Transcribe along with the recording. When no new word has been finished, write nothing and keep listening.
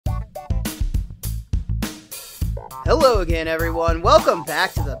Hello again, everyone. Welcome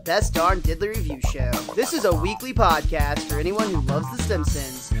back to the Best Darn Diddly Review Show. This is a weekly podcast for anyone who loves The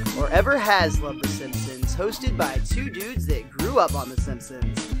Simpsons, or ever has loved The Simpsons, hosted by two dudes that grew up on The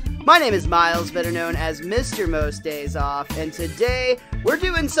Simpsons. My name is Miles, better known as Mr. Most Days Off, and today we're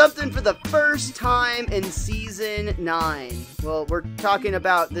doing something for the first time in Season 9. Well, we're talking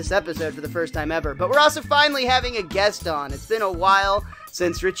about this episode for the first time ever, but we're also finally having a guest on. It's been a while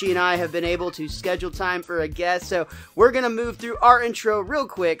since Richie and I have been able to schedule time for a guest, so we're going to move through our intro real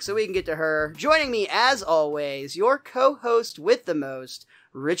quick so we can get to her. Joining me, as always, your co-host with the most,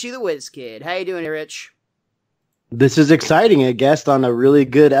 Richie the Whiz Kid. How you doing, Rich? This is exciting, a guest on a really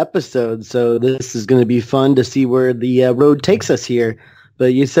good episode, so this is going to be fun to see where the road takes us here.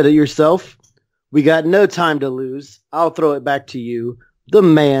 But you said it yourself, we got no time to lose. I'll throw it back to you, the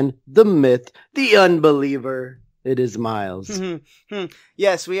man, the myth, the unbeliever. It is Miles.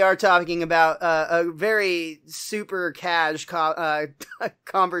 Yes, we are talking about a very super cash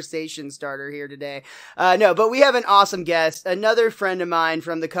conversation starter here today. No, but we have an awesome guest, another friend of mine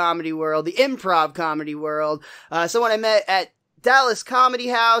from the comedy world, the improv comedy world, someone I met at Dallas Comedy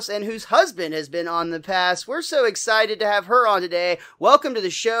House and whose husband has been on the past. We're so excited to have her on today. Welcome to the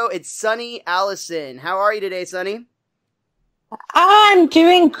show. It's Sunny Allison. How are you today, Sunny? I'm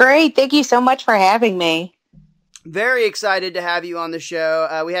doing great. Thank you so much for having me. Very excited to have you on the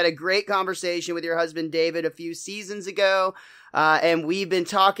show. We had a great conversation with your husband, David, a few seasons ago. And we've been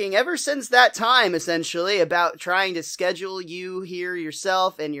talking ever since that time, essentially, about trying to schedule you here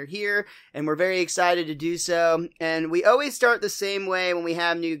yourself, and you're here, and we're very excited to do so. And we always start the same way when we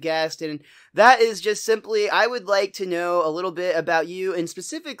have new guests, and that is just simply, I would like to know a little bit about you, and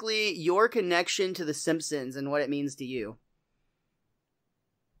specifically your connection to The Simpsons and what it means to you.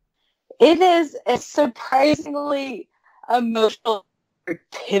 It is a surprisingly emotional,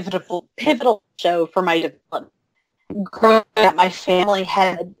 pivotal show for my development. Growing up, my family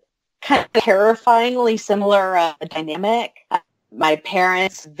had kind of terrifyingly similar dynamic. My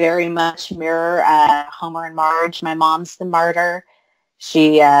parents very much mirror Homer and Marge. My mom's the martyr.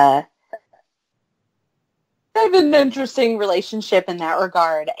 She have an interesting relationship in that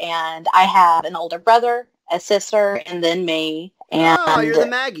regard. And I have an older brother, a sister, and then me. And you're the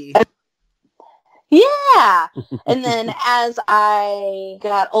Maggie. Yeah. And then as I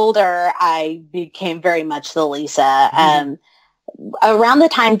got older, I became very much the Lisa. Around the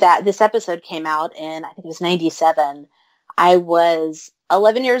time that this episode came out in, I think it was 97, I was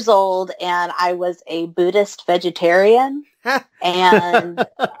 11 years old and I was a Buddhist vegetarian. And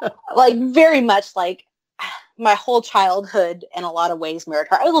like very much like my whole childhood in a lot of ways mirrored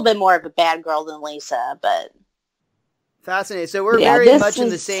her. I was a little bit more of a bad girl than Lisa, but... Fascinating. So we're very much in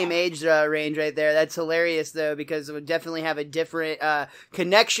the same age range right there. That's hilarious, though, because it would definitely have a different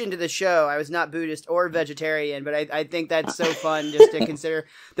connection to the show. I was not Buddhist or vegetarian, but I think that's so fun just to consider.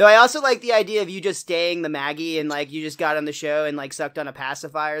 Though I also like the idea of you just staying the Maggie and like you just got on the show and like sucked on a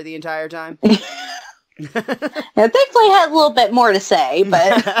pacifier the entire time. I thankfully had a little bit more to say,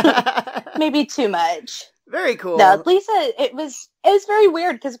 but maybe too much. Very cool. No, Lisa, it was very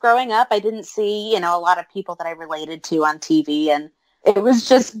weird because growing up, I didn't see, a lot of people that I related to on TV. And it was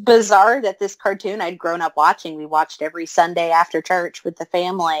just bizarre that this cartoon I'd grown up watching, we watched every Sunday after church with the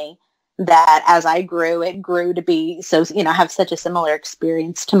family, that as I grew, it grew to be so, have such a similar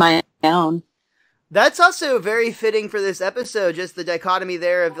experience to my own. That's also very fitting for this episode, just the dichotomy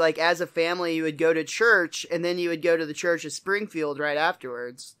there of like, as a family, you would go to church and then you would go to the church of Springfield right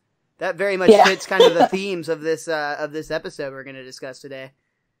afterwards. That very much fits kind of the themes of this episode we're going to discuss today.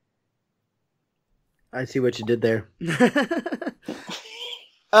 I see what you did there.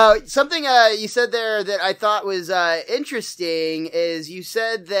 Something you said there that I thought was interesting is you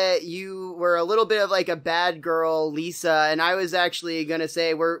said that you were a little bit of like a bad girl, Lisa, and I was actually going to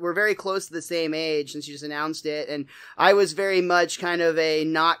say we're very close to the same age since you just announced it, and I was very much kind of a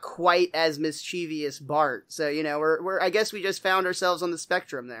not quite as mischievous Bart. So, we're I guess we just found ourselves on the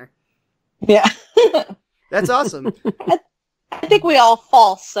spectrum there. Yeah. That's awesome. I think we all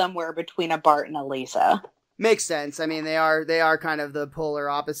fall somewhere between a Bart and a Lisa. Makes sense. I mean, they are kind of the polar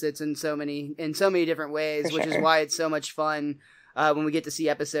opposites in so many different ways, which is why it's so much fun when we get to see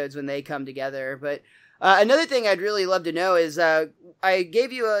episodes when they come together. But another thing I'd really love to know is I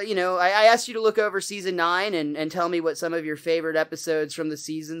gave you I asked you to look over season 9 and tell me what some of your favorite episodes from the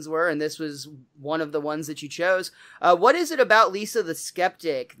seasons were, and this was one of the ones that you chose. What is it about Lisa the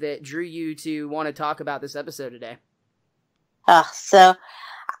Skeptic that drew you to want to talk about this episode today? So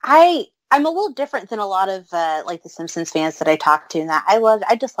I'm a little different than a lot of like the Simpsons fans that I talk to, in that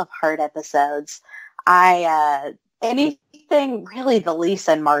I just love hard episodes. Anything really the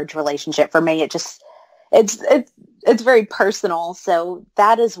Lisa and Marge relationship for me, it's very personal. So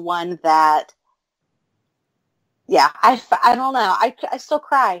that is one that, yeah, I don't know. I still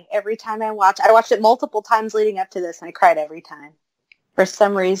cry every time I watch. I watched it multiple times leading up to this, and I cried every time. For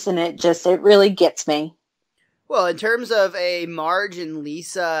some reason, it really gets me. Well, in terms of a Marge and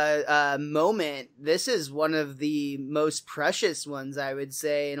Lisa moment, this is one of the most precious ones, I would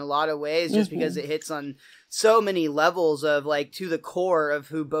say, in a lot of ways, just because it hits on so many levels of, like, to the core of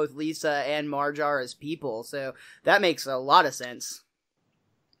who both Lisa and Marge are as people. So that makes a lot of sense.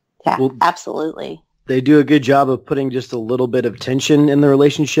 Yeah, well, absolutely. They do a good job of putting just a little bit of tension in the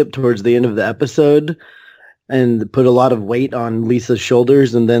relationship towards the end of the episode, and put a lot of weight on Lisa's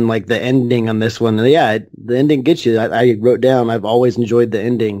shoulders. And then, like, the ending on this one, yeah, the ending gets you. I wrote down, I've always enjoyed the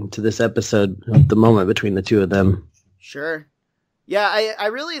ending to this episode, the moment between the two of them. Sure. Yeah, I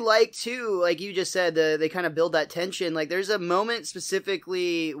really like, too, like you just said, they kind of build that tension. Like, there's a moment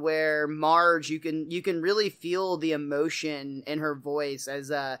specifically where Marge, you can really feel the emotion in her voice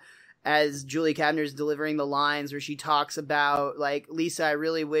as Julie Kavner's delivering the lines, where she talks about, like, Lisa, I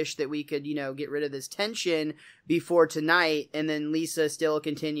really wish that we could, get rid of this tension before tonight. And then Lisa still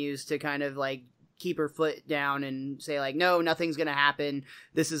continues to kind of, like, keep her foot down and say, like, no, nothing's going to happen.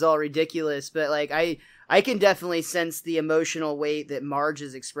 This is all ridiculous. But, like, I can definitely sense the emotional weight that Marge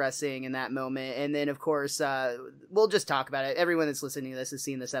is expressing in that moment. And then, of course, we'll just talk about it. Everyone that's listening to this has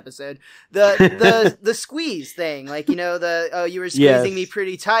seen this episode. The squeeze thing, like, you were squeezing me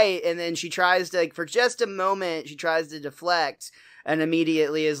pretty tight. And then she tries to, like, for just a moment, she tries to deflect and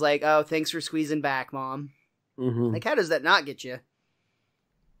immediately is like, oh, thanks for squeezing back, Mom. Mm-hmm. Like, how does that not get you?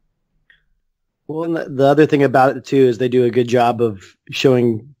 Well, and the other thing about it, too, is they do a good job of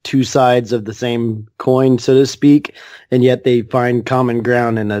showing two sides of the same coin, so to speak, and yet they find common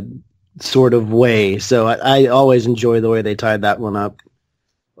ground in a sort of way. So I always enjoy the way they tied that one up.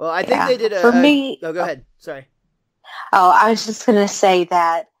 Well, I think they did for me. Oh, go ahead. Sorry. Oh, I was just going to say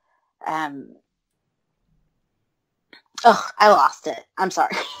that. I lost it. I'm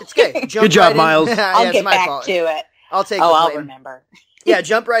sorry. It's good. Good job, Miles. I'll get back to it. I'll take. I'll remember. Yeah,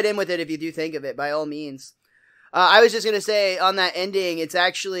 jump right in with it if you do think of it, by all means. I was just going to say, on that ending, it's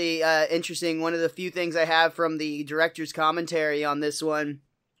actually interesting. One of the few things I have from the director's commentary on this one,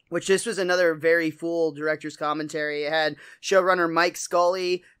 which this was another very full director's commentary. It had showrunner Mike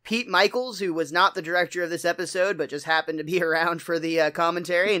Scully, Pete Michaels, who was not the director of this episode, but just happened to be around for the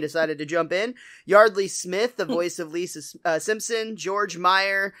commentary and decided to jump in. Yardley Smith, the voice of Lisa Simpson, George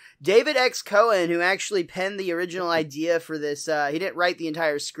Meyer, David X. Cohen, who actually penned the original idea for this. He didn't write the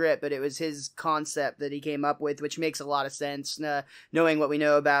entire script, but it was his concept that he came up with, which makes a lot of sense, knowing what we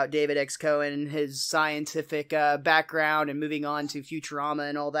know about David X. Cohen and his scientific background and moving on to Futurama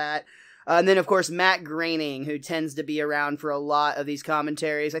and all that. And then, of course, Matt Groening, who tends to be around for a lot of these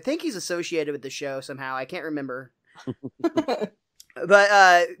commentaries. I think he's associated with the show somehow. I can't remember.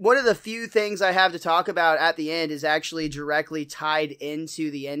 But one of the few things I have to talk about at the end is actually directly tied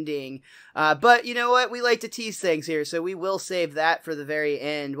into the ending. But you know what? We like to tease things here, so we will save that for the very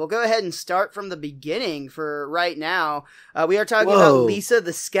end. We'll go ahead and start from the beginning for right now. We are talking about Lisa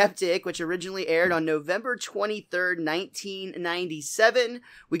the Skeptic, which originally aired on November 23rd, 1997.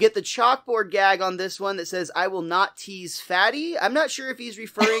 We get the chalkboard gag on this one that says, I will not tease Fatty. I'm not sure if he's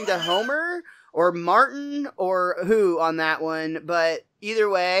referring to Homer or Martin, or who on that one, but either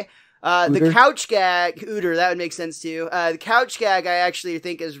way, the couch gag, Ooter, that would make sense too. The couch gag I actually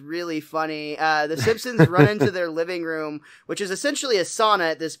think is really funny. The Simpsons run into their living room, which is essentially a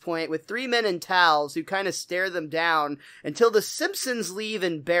sauna at this point, with three men in towels who kind of stare them down until the Simpsons leave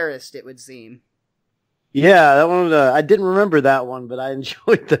embarrassed, it would seem. Yeah, that one, I didn't remember that one, but I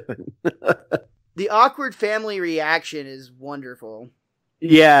enjoyed that. The awkward family reaction is wonderful.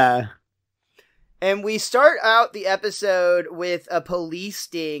 Yeah. And we start out the episode with a police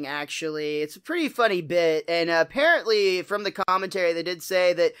sting, actually. It's a pretty funny bit, and apparently from the commentary they did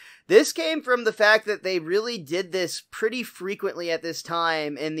say that this came from the fact that they really did this pretty frequently at this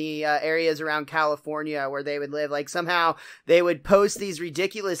time in the areas around California where they would live. Like, somehow they would post these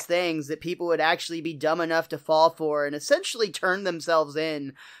ridiculous things that people would actually be dumb enough to fall for and essentially turn themselves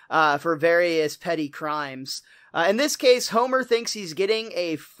in for various petty crimes. In this case, Homer thinks he's getting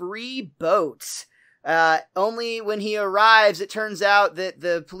a free boat. Only when he arrives, it turns out that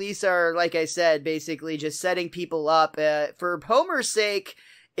the police are, like I said, basically just setting people up. For Homer's sake,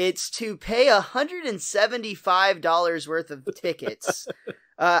 it's to pay $175 worth of tickets.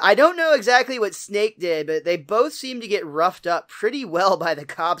 I don't know exactly what Snake did, but they both seem to get roughed up pretty well by the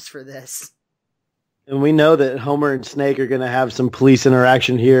cops for this. And we know that Homer and Snake are going to have some police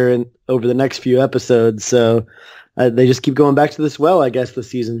interaction here and over the next few episodes, so they just keep going back to this well, I guess, this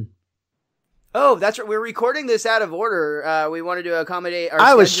season. Oh, that's right. We're recording this out of order. We wanted to accommodate our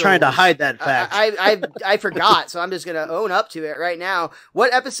I was schedules. trying to hide that fact. I forgot, so I'm just going to own up to it right now.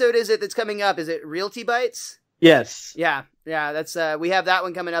 What episode is it that's coming up? Is it Realty Bites? Yes. Yeah, that's we have that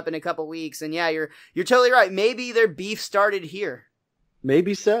one coming up in a couple weeks, and yeah, you're totally right. Maybe their beef started here.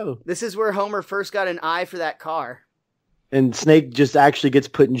 Maybe so. This is where Homer first got an eye for that car. And Snake just actually gets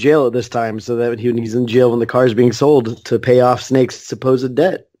put in jail at this time, so that he's in jail when the car is being sold to pay off Snake's supposed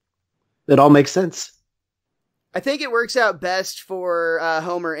debt. It all makes sense. I think it works out best for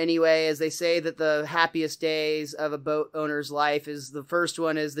Homer anyway, as they say that the happiest days of a boat owner's life is the first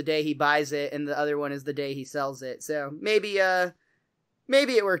one is the day he buys it, and the other one is the day he sells it. So maybe it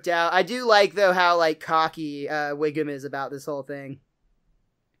worked out. I do like though how like cocky Wiggum is about this whole thing.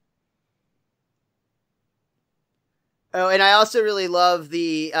 Oh, and I also really love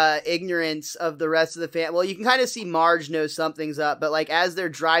the ignorance of the rest of the family. Well, you can kind of see Marge knows something's up, but like as they're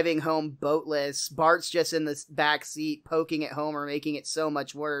driving home boatless, Bart's just in the back seat poking at Homer, making it so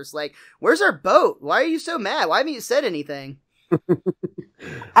much worse. Like, where's our boat? Why are you so mad? Why haven't you said anything?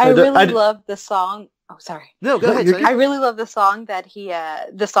 I really love the song. Oh, sorry. No, go ahead. Sonny. I really love the song that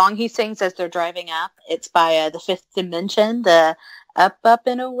the song he sings as they're driving up. It's by the Fifth Dimension, the Up, Up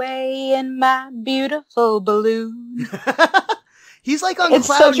and Away in My Beautiful Balloon. He's like on it's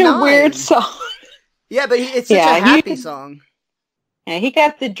Cloud such 9. A weird song. Yeah, but it's such a happy song. Yeah, he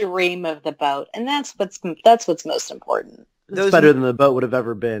got the dream of the boat, and that's what's most important. It's better than the boat would have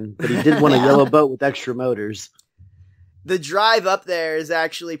ever been, but he did want a yellow boat with extra motors. The drive up there is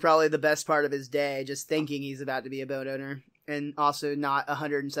actually probably the best part of his day, just thinking he's about to be a boat owner, and also not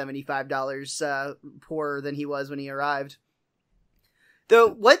 $175 poorer than he was when he arrived.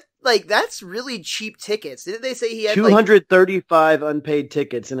 Though, that's really cheap tickets. Didn't they say he had 235 unpaid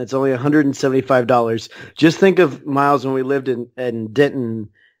tickets, and it's only $175. Just think of, Miles, when we lived in Denton,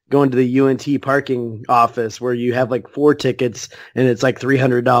 going to the UNT parking office where you have like 4 tickets, and it's like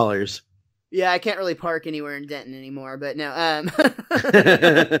 $300. Yeah, I can't really park anywhere in Denton anymore, but no,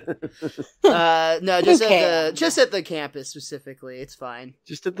 no, just at the campus specifically. It's fine.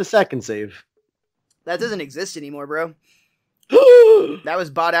 Just at the second save. That doesn't exist anymore, bro. That was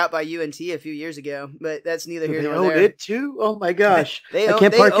bought out by UNT a few years ago, but that's neither here nor there. They own it too? Oh my gosh. I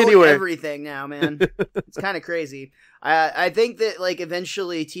can't park anywhere. Everything now, man. It's kind of crazy. I think that like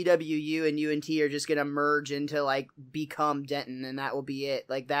eventually TWU and UNT are just going to merge into like become Denton, and that will be it.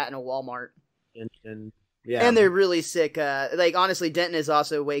 Like that and a Walmart. Yeah. And they're really sick. Like honestly, Denton is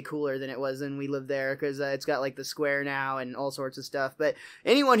also way cooler than it was when we lived there because it's got like the square now and all sorts of stuff. But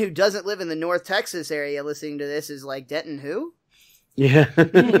anyone who doesn't live in the North Texas area listening to this is like, Denton who? Yeah.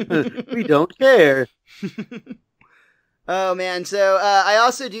 We don't care. Oh man, so I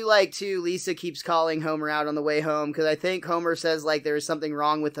also do like too, Lisa keeps calling Homer out on the way home because I think Homer says like there is something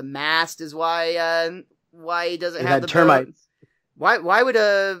wrong with the mast is why he doesn't have the termites. Boat. Why would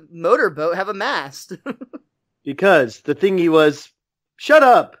a motorboat have a mast? Because the thingy was, shut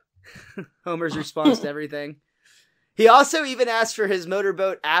up. Homer's response to everything. He also even asked for his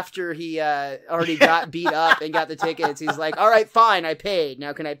motorboat after he already got beat up and got the tickets. He's like, all right, fine, I paid.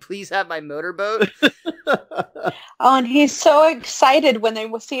 Now can I please have my motorboat? Oh, and he's so excited when they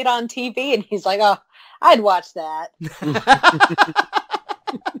see it on TV. And he's like, oh, I'd watch that.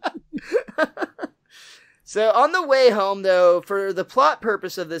 So on the way home, though, for the plot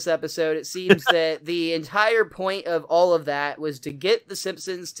purpose of this episode, it seems that the entire point of all of that was to get the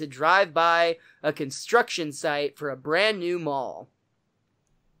Simpsons to drive by a construction site for a brand new mall.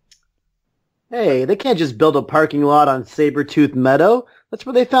 Hey, they can't just build a parking lot on Sabretooth Meadow. That's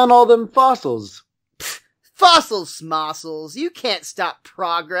where they found all them fossils. Fossils, smossels. You can't stop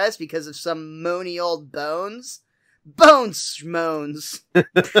progress because of some moany old bones. Bones schmones.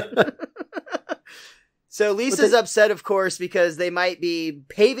 So Lisa's upset, of course, because they might be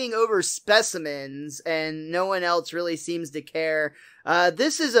paving over specimens and no one else really seems to care.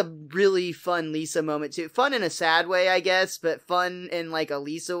 This is a really fun Lisa moment too. Fun in a sad way, I guess, but fun in like a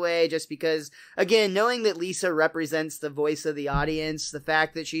Lisa way, just because, again, knowing that Lisa represents the voice of the audience, the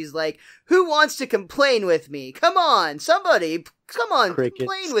fact that she's like, who wants to complain with me? Come on, somebody, come on,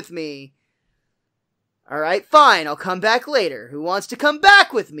 complain with me. All right, fine, I'll come back later. Who wants to come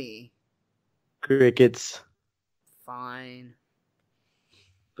back with me? Crickets. Fine.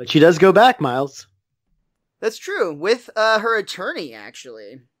 But she does go back, Miles. That's true. With her attorney,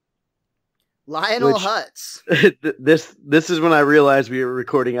 actually. Lionel Hutz. This is when I realized we were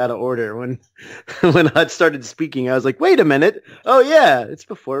recording out of order. When Hutz started speaking, I was like, wait a minute. Oh, yeah. It's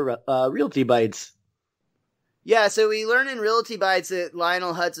before Realty Bites. Yeah, so we learn in Realty Bites that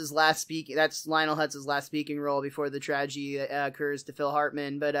Lionel Hutz's last speaking role before the tragedy occurs to Phil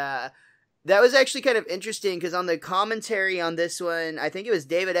Hartman. But That was actually kind of interesting because on the commentary on this one, I think it was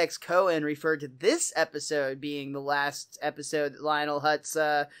David X. Cohen referred to this episode being the last episode that Lionel Hutz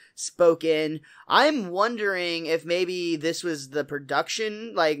spoke in. I'm wondering if maybe this was the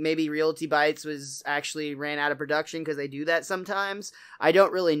production, like maybe Realty Bites was actually ran out of production because they do that sometimes. I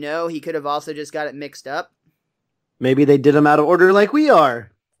don't really know. He could have also just got it mixed up. Maybe they did them out of order like we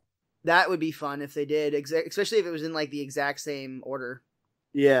are. That would be fun if they did, especially if it was in like the exact same order.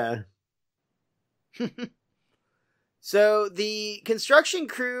 Yeah. So the construction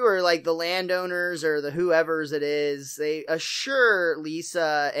crew or like the landowners or the whoever's it is, they assure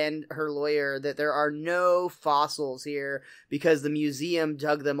Lisa and her lawyer that there are no fossils here because the museum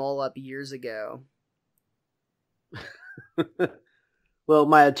dug them all up years ago. Well,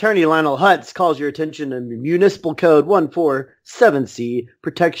 my attorney Lionel Hutz calls your attention to Municipal Code 147C,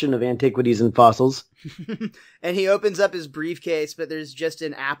 Protection of Antiquities and Fossils. And he opens up his briefcase, but there's just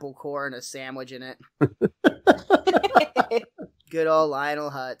an apple core and a sandwich in it. Good old Lionel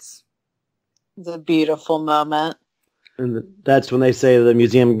Hutz. It's a beautiful moment. And that's when they say the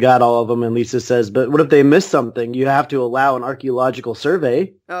museum got all of them, and Lisa says, but what if they missed something? You have to allow an archaeological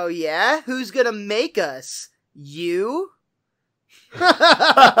survey. Oh, yeah? Who's gonna make us? You? And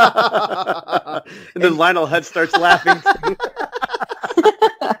then Lionel Hutz starts laughing.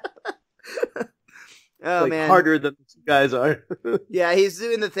 Oh, man. Harder than you guys are. Yeah, he's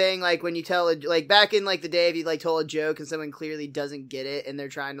doing the thing like when you tell like back in like the day if you like told a joke and someone clearly doesn't get it and they're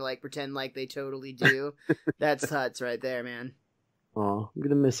trying to like pretend like they totally do. That's Hutz right there, man. Oh, I'm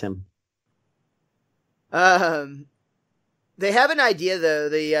gonna miss him. They have an idea though.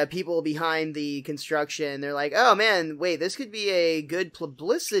 The people behind the construction, they're like, "Oh man, wait, this could be a good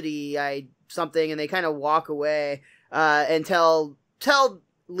publicity something," and they kind of walk away and tell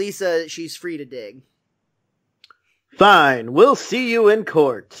Lisa she's free to dig. Fine, we'll see you in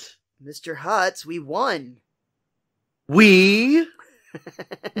court. Mr. Hutz, we won. We?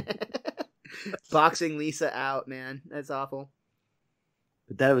 Boxing Lisa out, man. That's awful.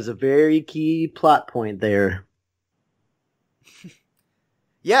 But that was a very key plot point there.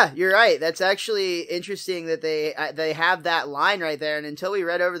 Yeah, you're right. That's actually interesting that they have that line right there. And until we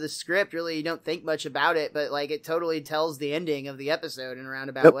read over the script, really, you don't think much about it. But like, it totally tells the ending of the episode in a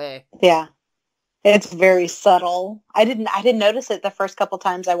roundabout way. Yeah, it's very subtle. I didn't notice it the first couple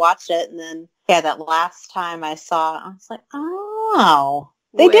times I watched it, and then that last time I saw it, I was like, oh,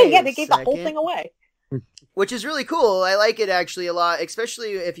 they did. Yeah, they gave the whole thing away. Which is really cool. I like it actually a lot,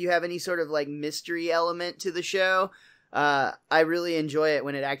 especially if you have any sort of like mystery element to the show. I really enjoy it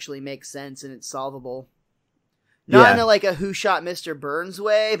when it actually makes sense and it's solvable. Not in a like a Who Shot Mr. Burns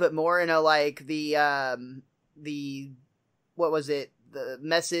way, but more in a like the what was it? The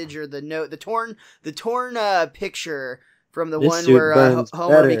message or the note, the torn picture from the This one suit where burns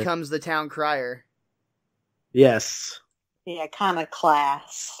Homer better. becomes the town crier. Yes. Yeah, kind of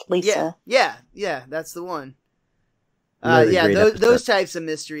class, Lisa. Yeah, that's the one. Another great episode. Those types of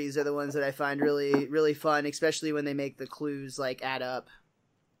mysteries are the ones that I find really, really fun, especially when they make the clues like add up.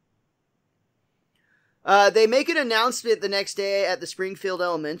 They make an announcement the next day at the Springfield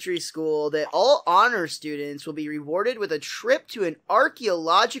Elementary School that all honor students will be rewarded with a trip to an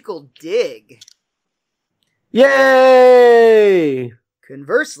archaeological dig. Yay!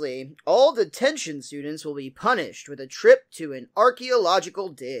 Conversely, all detention students will be punished with a trip to an archaeological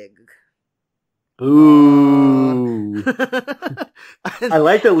dig. Ooh. I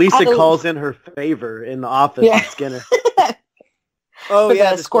like that Lisa calls in her favor in the office with Skinner. Oh, with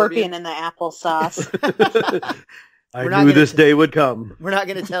yeah, the scorpion in the applesauce. I knew this day would come. We're not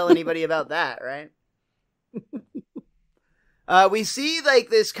going to tell anybody about that, right? We see like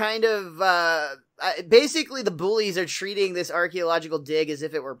this kind of basically the bullies are treating this archaeological dig as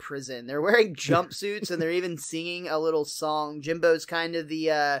if it were prison. They're wearing jumpsuits and they're even singing a little song. Jimbo's kind of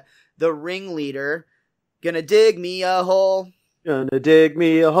the ringleader. Gonna dig me a hole. Gonna dig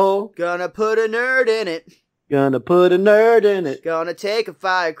me a hole. Gonna put a nerd in it. Gonna put a nerd in it. Gonna take a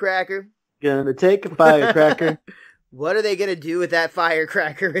firecracker. Gonna take a firecracker. What are they gonna do with that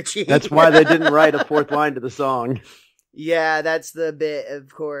firecracker, Richie? That's why they didn't write a fourth line to the song. Yeah, that's the bit, of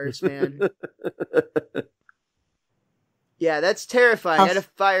course, man. Yeah, that's terrifying. I had a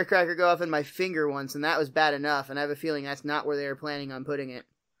firecracker go off in my finger once, and that was bad enough, and I have a feeling that's not where they were planning on putting it.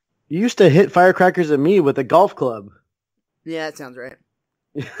 You used to hit firecrackers at me with a golf club. Yeah, that sounds right.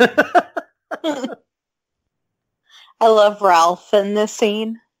 I love Ralph in this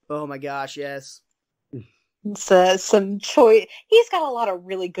scene. Oh my gosh, yes. It's some choice. He's got a lot of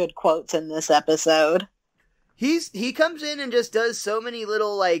really good quotes in this episode. He comes in and just does so many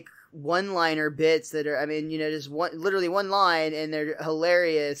little like one-liner bits that are, I mean, just literally one line, and they're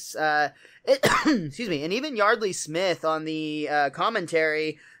hilarious. Excuse me. And even Yardley Smith on the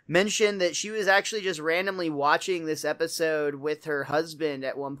commentary mentioned that she was actually just randomly watching this episode with her husband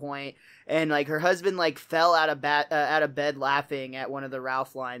at one point, and like her husband like fell out of bed laughing at one of the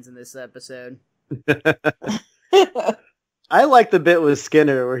Ralph lines in this episode. I like the bit with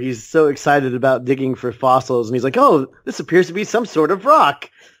Skinner where he's so excited about digging for fossils, and he's like, "Oh, this appears to be some sort of rock.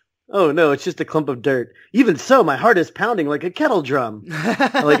 Oh no, it's just a clump of dirt. Even so, my heart is pounding like a kettle drum."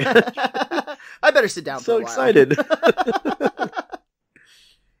 I better sit down. So for a while. excited.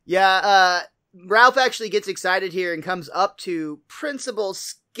 Yeah, Ralph actually gets excited here and comes up to Principal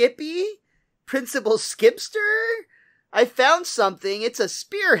Skipster. I found something. It's a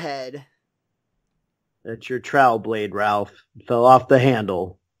spearhead. That's your trowel blade, Ralph. It fell off the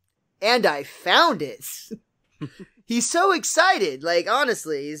handle. And I found it. He's so excited. Like,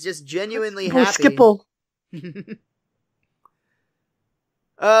 honestly, he's just genuinely happy. Skipple.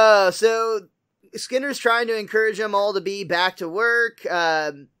 So Skinner's trying to encourage them all to be back to work.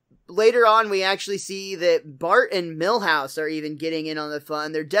 Later on, we actually see that Bart and Milhouse are even getting in on the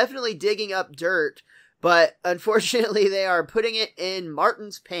fun. They're definitely digging up dirt, but unfortunately, they are putting it in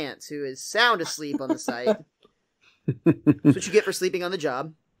Martin's pants, who is sound asleep on the site. That's what you get for sleeping on the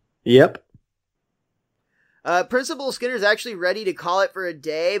job. Yep. Principal Skinner's actually ready to call it for a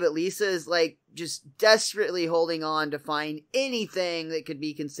day, but Lisa is like just desperately holding on to find anything that could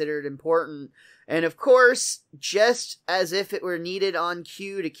be considered important. And of course, just as if it were needed on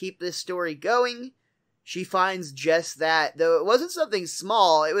cue to keep this story going, she finds just that. Though it wasn't something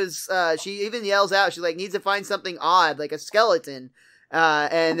small, it was, she even yells out, she like needs to find something odd, like a skeleton.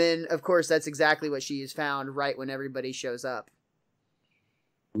 And then, of course, that's exactly what she has found right when everybody shows up.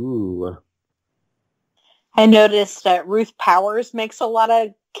 Ooh. I noticed that Ruth Powers makes a lot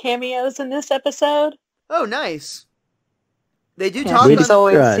of cameos in this episode. Oh, nice. They do Yeah, talk Ruth on...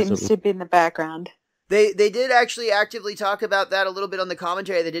 always seems to be in the background. They did actually actively talk about that a little bit on the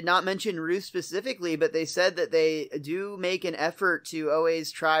commentary. They did not mention Ruth specifically, but they said that they do make an effort to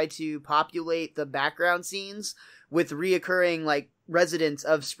always try to populate the background scenes with reoccurring, like, residents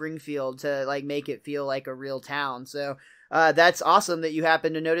of Springfield to, like, make it feel like a real town. So, that's awesome that you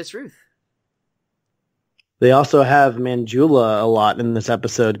happen to notice Ruth. They also have Manjula a lot in this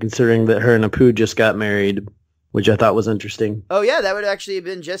episode, considering that her and Apu just got married, which I thought was interesting. Oh, yeah, that would actually have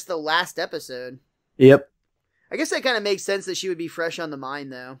been just the last episode. Yep. I guess that kind of makes sense that she would be fresh on the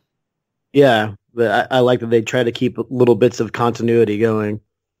mind, though. Yeah, but I like that they try to keep little bits of continuity going.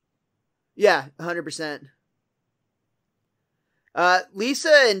 Yeah, 100%.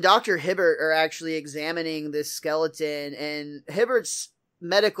 Lisa and Dr. Hibbert are actually examining this skeleton, and Hibbert's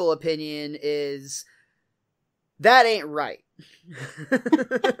medical opinion is... that ain't right.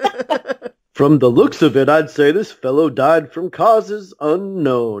 From the looks of it, I'd say this fellow died from causes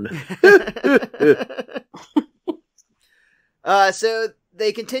unknown. So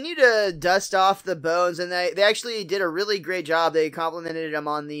they continue to dust off the bones, and they actually did a really great job. They complimented them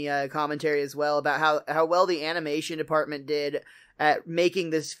on the commentary as well about how well the animation department did at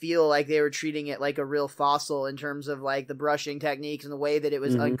making this feel like they were treating it like a real fossil in terms of like the brushing techniques and the way that it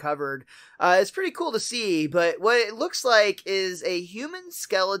was uncovered. It's pretty cool to see, but what it looks like is a human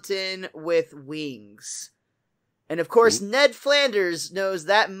skeleton with wings. And of course, Ned Flanders knows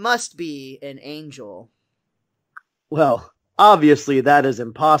that must be an angel. Well, obviously that is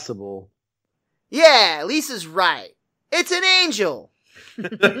impossible. Yeah, Lisa's right. It's an angel.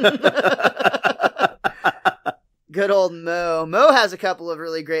 Good old Mo. Mo has a couple of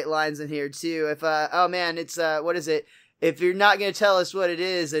really great lines in here too. If oh man, it's what is it? If you're not gonna tell us what it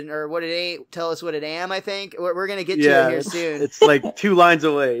is or what it ain't, tell us what it am. I think we're gonna get to it here soon. It's like 2 lines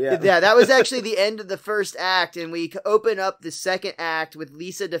away. Yeah, yeah. That was actually the end of the first act, and we open up the second act with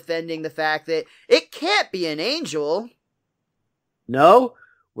Lisa defending the fact that it can't be an angel. No,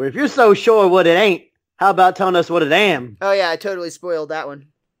 well, if you're so sure what it ain't, how about telling us what it am? Oh yeah, I totally spoiled that one.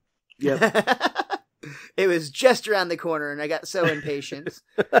 Yep. It was just around the corner, and I got so impatient.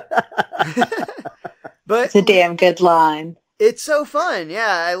 But it's a damn good line. It's so fun. Yeah,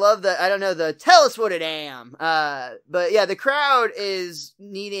 I love the tell us what it am. But yeah, the crowd is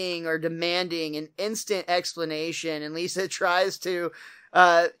needing or demanding an instant explanation, and Lisa tries to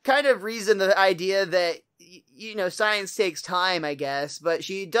kind of reason the idea that, science takes time, I guess, but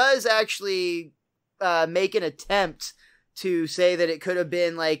she does actually make an attempt to say that it could have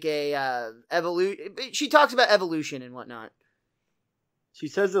been like a evolution. She talks about evolution and whatnot. She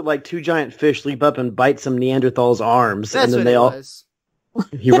says that like 2 giant fish leap up and bite some Neanderthal's arms. That's and then what it was.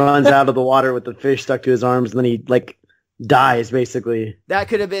 He runs out of the water with the fish stuck to his arms, and then he like dies, basically. That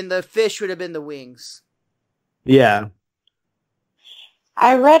could have been the fish would have been the wings. Yeah.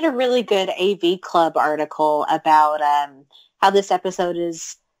 I read a really good AV Club article about how this episode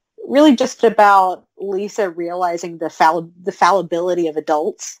is really just about Lisa realizing the fallibility of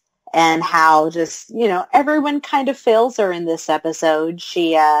adults and how just, everyone kind of fails her in this episode.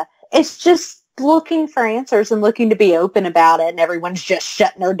 She is just looking for answers and looking to be open about it, and everyone's just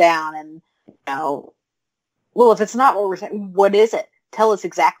shutting her down. And, well, if it's not what we're saying, what is it? Tell us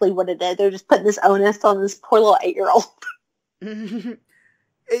exactly what it is. They're just putting this onus on this poor little 8-year-old.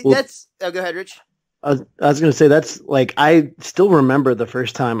 Well, go ahead, Rich. I was going to say, that's like, I still remember the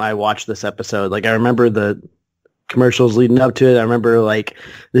first time I watched this episode. Like, I remember the commercials leading up to it. I remember like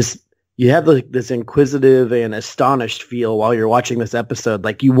this, you have like this inquisitive and astonished feel while you're watching this episode.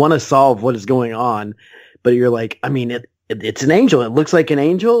 Like, you want to solve what is going on, but you're like, I mean, it's an angel. It looks like an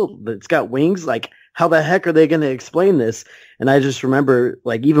angel. It's got wings. Like, how the heck are they going to explain this? And I just remember,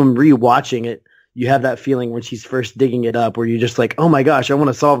 like, even rewatching it, you have that feeling when she's first digging it up where you're just like, oh my gosh, I want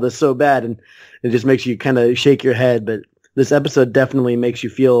to solve this so bad. And it just makes you kind of shake your head. But this episode definitely makes you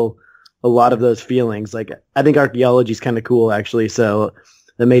feel a lot of those feelings. Like, I think archaeology is kind of cool, actually. So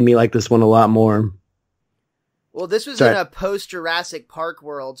that made me like this one a lot more. Well, this was in a post-Jurassic Park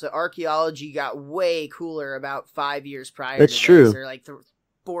world, so archaeology got way cooler about 5 years prior That's to true. this, or like 4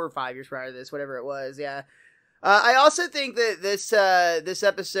 or 5 years prior to this, whatever it was, yeah. I also think that this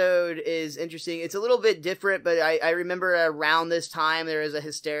episode is interesting. It's a little bit different, but I remember around this time there was a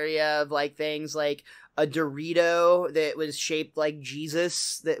hysteria of like things like a Dorito that was shaped like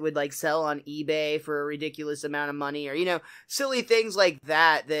Jesus that would like sell on eBay for a ridiculous amount of money, or silly things like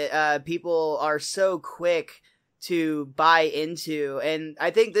that people are so quick to buy into. And I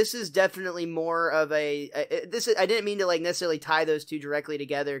think this is definitely more of I didn't mean to like necessarily tie those two directly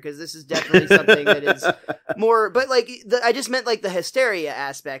together, because this is definitely something that is more, but like I just meant like the hysteria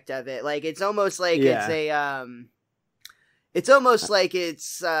aspect of it. Like, it's almost like it's almost like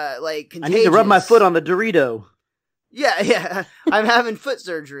it's like contagious. I need to rub my foot on the Dorito. Yeah. I'm having foot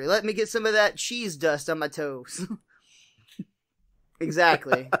surgery. Let me get some of that cheese dust on my toes.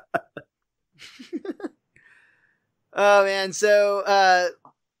 Exactly. Oh man, so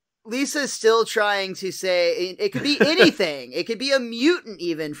Lisa's still trying to say it could be anything. It could be a mutant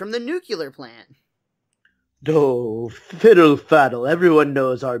even from the nuclear plant. Oh, fiddle faddle. Everyone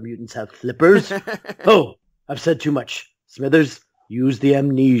knows our mutants have flippers. Oh, I've said too much. Smithers, use the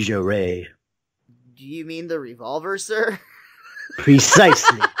amnesia ray. Do you mean the revolver, sir?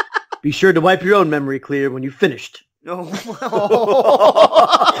 Precisely. Be sure to wipe your own memory clear when you've finished. No.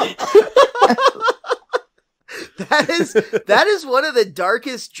 That is one of the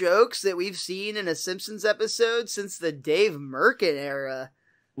darkest jokes that we've seen in a Simpsons episode since the Dave Merkin era.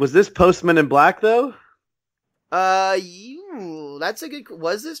 Was this post Men in Black, though? That's a good...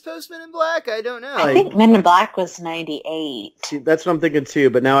 Was this post Men in Black? I don't know. I think Men in Black was 98. That's what I'm thinking, too,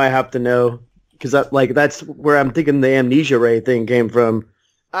 but now I have to know. Because that's where I'm thinking the amnesia ray thing came from.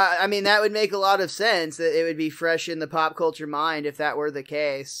 I mean, that would make a lot of sense, that it would be fresh in the pop culture mind if that were the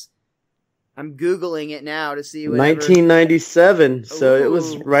case. I'm Googling it now to see whatever. 1997, so it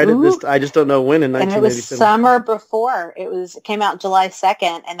was right at this. I just don't know when in 1997. And it was summer before. It came out July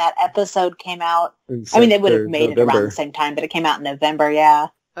 2nd, and that episode came out. I mean, they would have made November. It around the same time, but it came out in November. Yeah.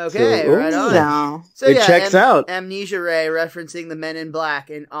 Okay, so, right on. So it checks out. Amnesia Ray referencing the Men in Black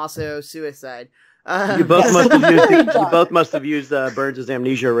and also suicide. You both must have used Burns'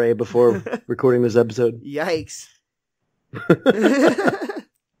 amnesia ray before recording this episode. Yikes.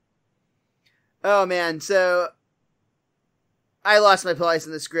 Oh man, so I lost my place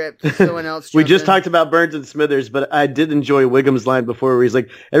in the script. Someone else. We just talked about Burns and Smithers, but I did enjoy Wiggum's line before where he's like,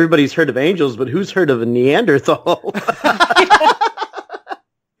 everybody's heard of angels, but who's heard of a Neanderthal?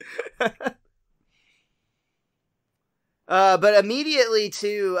 But immediately,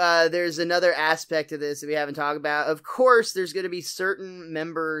 too, there's another aspect of this that we haven't talked about. Of course, there's going to be certain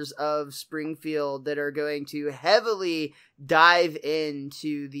members of Springfield that are going to heavily dive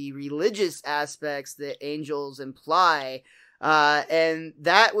into the religious aspects that angels imply. And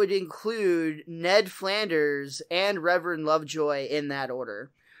that would include Ned Flanders and Reverend Lovejoy in that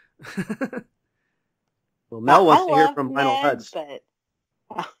order. Well, Mel wants to hear from Lionel Hutz.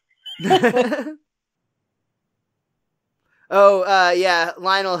 Yeah,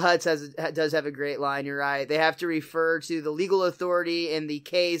 Lionel Hutz does have a great line, you're right. They have to refer to the legal authority in the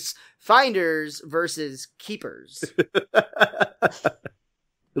case Finders versus Keepers. At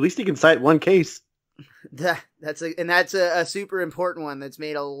least he can cite one case. That's a super important one that's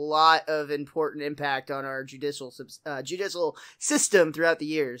made a lot of important impact on our judicial system throughout the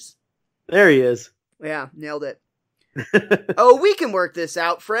years. There he is. Yeah, nailed it. Oh, we can work this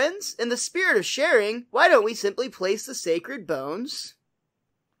out, friends. In the spirit of sharing, why don't we simply place the sacred bones?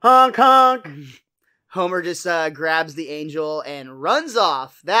 Honk, honk. Homer just grabs the angel and runs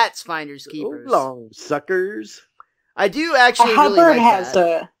off. That's finders keepers. So long, suckers. I do actually really Hubbard like has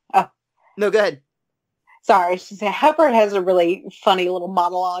that. No, go ahead. Sorry, Hubbard has a really funny little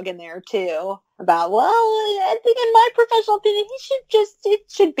monologue in there too about, well, I think in my professional opinion,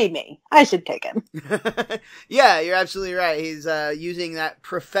 it should be me. I should take him. Yeah, you're absolutely right. He's using that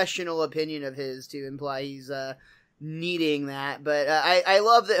professional opinion of his to imply he's needing that. But I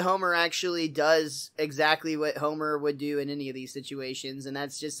love that Homer actually does exactly what Homer would do in any of these situations, and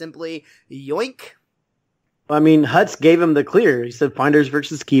that's just simply yoink. I mean, Hutz gave him the clear. He said finders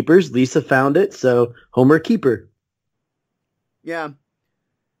versus keepers. Lisa found it, so Homer keeper. Yeah.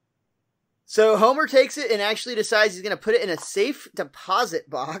 So Homer takes it and actually decides he's going to put it in a safe deposit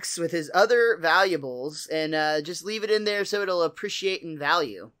box with his other valuables and just leave it in there so it'll appreciate in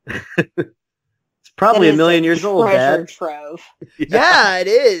value. It's probably a million years old, Dad. Trove. Yeah, it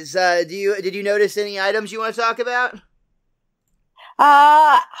is. Did you notice any items you want to talk about?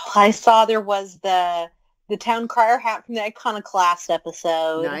 I saw there was the town crier hat from the Iconoclast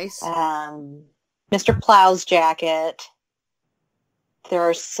episode. Nice. Mr. Plow's jacket. There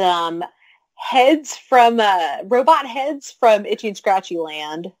are some heads from robot heads from Itchy and Scratchy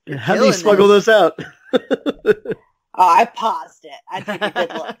Land. How do you smuggle those out? I paused it. I took a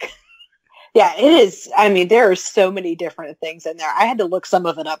good look. Yeah, it is. I mean, there are so many different things in there. I had to look some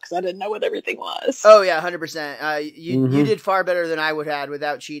of it up because I didn't know what everything was. Oh yeah, 100%. You did far better than I would have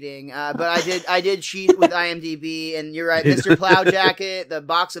without cheating. But I did cheat with IMDb, and you're right. Mr. Plow Jacket, the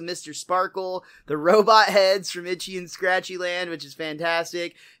box of Mr. Sparkle, the robot heads from Itchy and Scratchy Land, which is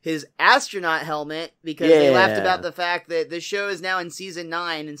fantastic. His astronaut helmet, because they laughed about the fact that this show is now in season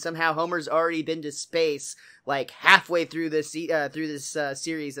 9, and somehow Homer's already been to space like halfway through this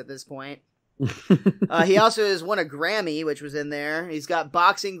series at this point. He also has won a Grammy, which was in there. He's got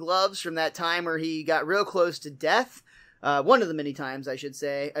boxing gloves from that time where he got real close to death. One of the many times, I should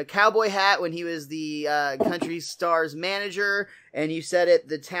say. A cowboy hat when he was the Country Stars manager. And you said it,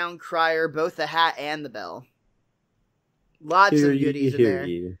 the town crier, both the hat and the bell. Lots of goodies in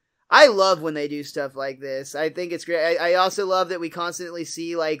there. I love when they do stuff like this. I think it's great. I also love that we constantly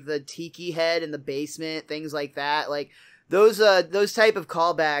see like the tiki head in the basement, things like that. Like, those type of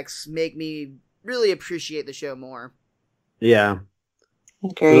callbacks make me really appreciate the show more. Yeah.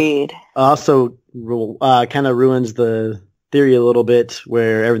 Agreed. Also, kind of ruins the theory a little bit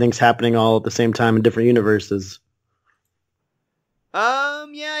where everything's happening all at the same time in different universes.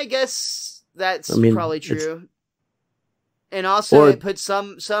 Yeah, I guess that's probably true. And also, it puts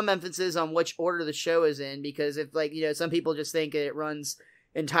some emphasis on which order the show is in, because if, like, some people just think it runs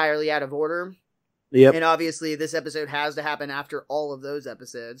entirely out of order. Yep. And obviously this episode has to happen after all of those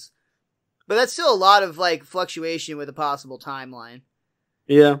episodes. But that's still a lot of like fluctuation with a possible timeline.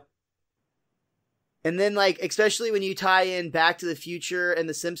 Yeah. And then like, especially when you tie in Back to the Future and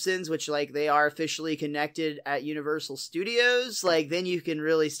The Simpsons, which like they are officially connected at Universal Studios, like then you can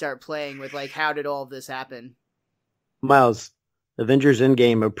really start playing with like, how did all of this happen? Miles, Avengers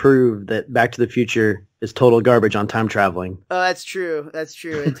Endgame approved that Back to the Future is total garbage on time traveling. Oh, that's true. That's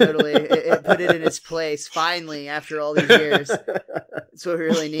true. It totally it put it in its place, finally, after all these years. That's what we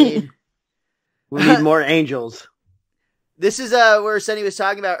really need. We need more angels. This is where Sonny was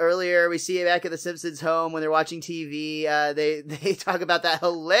talking about earlier. We see it back at the Simpsons home when they're watching TV. They talk about that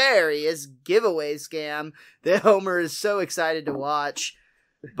hilarious giveaway scam that Homer is so excited to watch.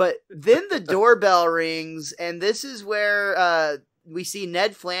 But then the doorbell rings, and this is where we see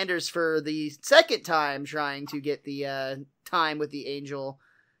Ned Flanders for the second time trying to get the time with the angel.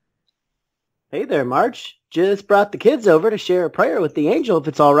 Hey there, Marge. Just brought the kids over to share a prayer with the angel, if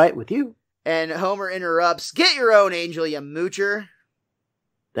it's all right with you. And Homer interrupts, "Get your own angel, you moocher."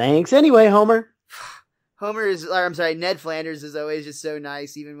 Thanks anyway, Homer. Ned Flanders is always just so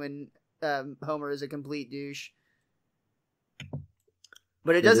nice, even when Homer is a complete douche.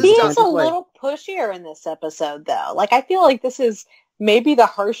 But it doesn't stop. He's a little pushier in this episode, though. Like, I feel like this is maybe the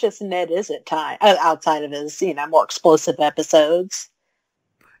harshest Ned is at time outside of his, more explosive episodes.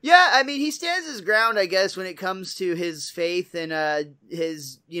 Yeah, I mean, he stands his ground, I guess, when it comes to his faith and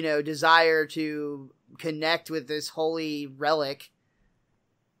his, desire to connect with this holy relic.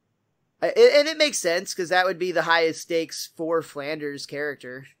 And it makes sense, because that would be the highest stakes for Flanders'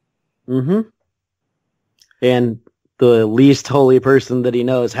 character. Mm-hmm. And the least holy person that he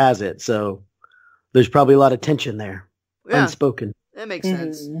knows has it, so there's probably a lot of tension there. Yeah. Unspoken. That makes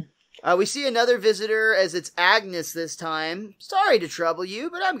sense. We see another visitor as it's Agnes this time. Sorry to trouble you,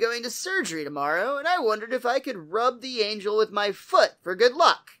 but I'm going to surgery tomorrow, and I wondered if I could rub the angel with my foot for good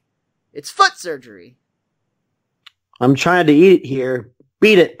luck. It's foot surgery. I'm trying to eat it here.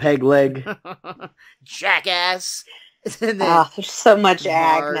 Beat it, peg leg. Jackass. And then there's so much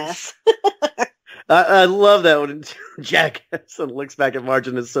Marge. Agnes. I love that one. Jackass and looks back at Marge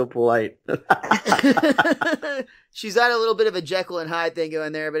and is so polite. She's got a little bit of a Jekyll and Hyde thing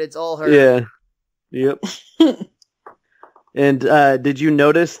going there, but it's all her. Yeah. Yep. And did you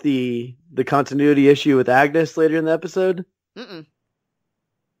notice the continuity issue with Agnes later in the episode? Mm-mm.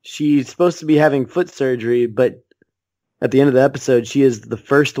 She's supposed to be having foot surgery, but at the end of the episode, she is the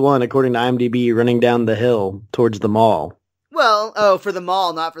first one, according to IMDb, running down the hill towards the mall. Well, for the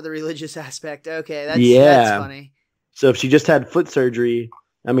mall, not for the religious aspect. Okay, that's funny. So if she just had foot surgery,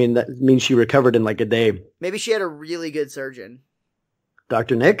 I mean, that means she recovered in like a day. Maybe she had a really good surgeon.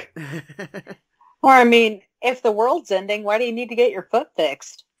 Dr. Nick? Or, I mean, if the world's ending, why do you need to get your foot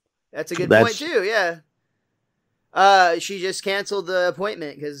fixed? That's a good point, too, yeah. She just canceled the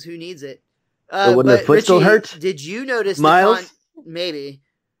appointment, because who needs it? But wouldn't her foot Richie, still hurt? Did you notice Miles? Maybe.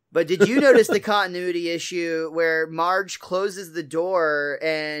 But did you notice the continuity issue where Marge closes the door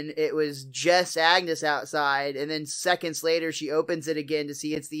and it was just Agnes outside, and then seconds later she opens it again to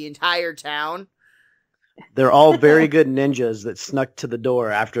see it's the entire town? They're all very good ninjas that snuck to the door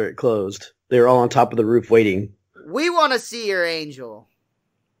after it closed. They were all on top of the roof waiting. We want to see your angel.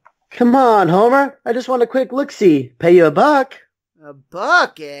 Come on, Homer. I just want a quick look-see. Pay you $1.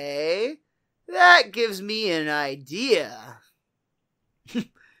 $1, eh? That gives me an idea.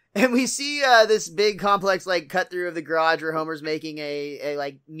 And we see this big complex like cut through of the garage where Homer's making a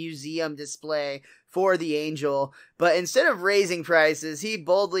like museum display for the angel. But instead of raising prices, he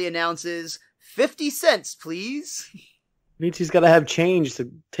boldly announces 50 cents, please. Means he's got to have change to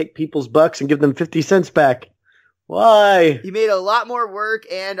take people's bucks and give them 50 cents back. Why? He made a lot more work,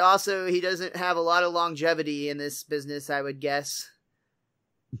 and also he doesn't have a lot of longevity in this business, I would guess.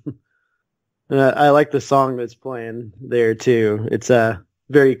 I like the song that's playing there, too. It's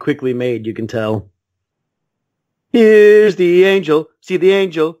very quickly made, you can tell. Here's the angel. See the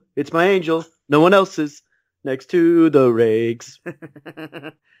angel. It's my angel. No one else's. Next to the rakes.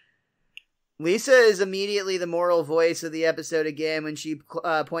 Lisa is immediately the moral voice of the episode again when she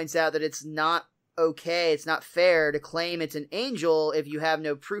points out that it's not okay, it's not fair to claim it's an angel if you have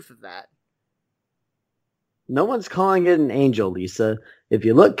no proof of that. No one's calling it an angel, Lisa. If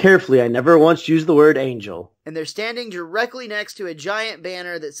you look carefully, I never once used the word angel. And they're standing directly next to a giant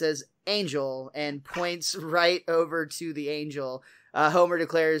banner that says angel and points right over to the angel. Homer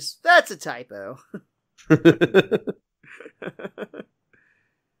declares, that's a typo.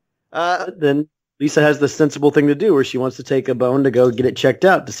 Then Lisa has the sensible thing to do where she wants to take a bone to go get it checked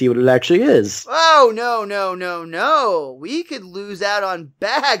out to see what it actually is. Oh, no. We could lose out on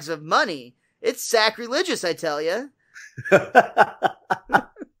bags of money. It's sacrilegious, I tell you.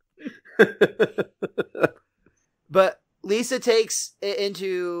 But Lisa takes it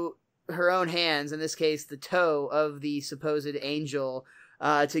into her own hands, in this case, the toe of the supposed angel,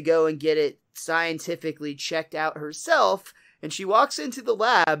 to go and get it scientifically checked out herself. And she walks into the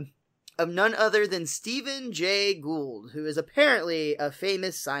lab of none other than Stephen Jay Gould, who is apparently a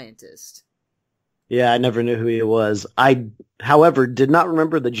famous scientist. Yeah, I never knew who he was. I, however, did not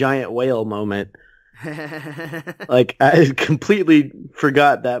remember the giant whale moment. Like, I completely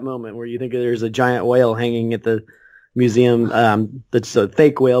forgot that moment where you think there's a giant whale hanging at the museum that's a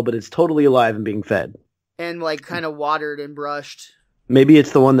fake whale, but it's totally alive and being fed. And, like, kind of watered and brushed. Maybe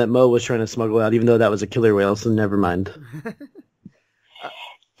it's the one that Mo was trying to smuggle out, even though that was a killer whale, so never mind.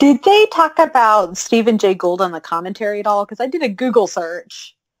 Did they talk about Stephen Jay Gould on the commentary at all? Because I did a Google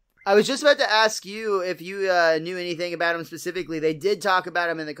search. I was just about to ask you if you knew anything about him specifically. They did talk about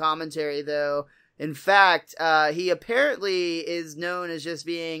him in the commentary, though. In fact, he apparently is known as just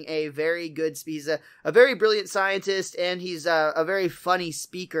being a very good, he's a very brilliant scientist, and he's a very funny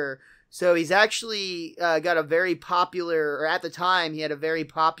speaker. So he's actually got a very popular, or at the time, he had a very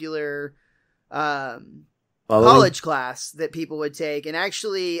popular college class that people would take. And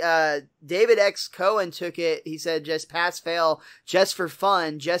actually, David X. Cohen took it, he said, just pass-fail, just for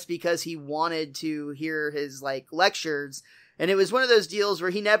fun, just because he wanted to hear his, like, lectures. And it was one of those deals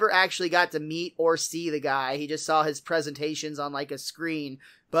where he never actually got to meet or see the guy. He just saw his presentations on, like, a screen.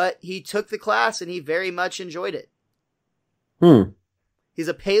 But he took the class, and he very much enjoyed it. He's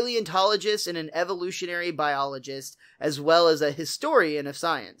a paleontologist and an evolutionary biologist, as well as a historian of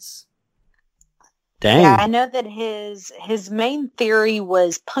science. Dang. Yeah, I know that his main theory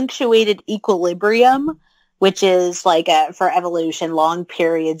was punctuated equilibrium, which is like for evolution, long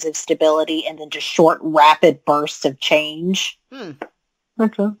periods of stability and then just short, rapid bursts of change.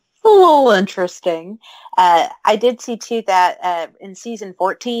 Okay. A little interesting. I did see, too, that in season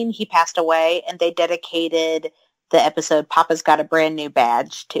 14, he passed away, and they dedicated the episode Papa's Got a Brand New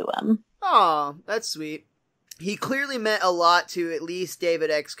Badge to him. Oh, that's sweet. He clearly meant a lot to at least David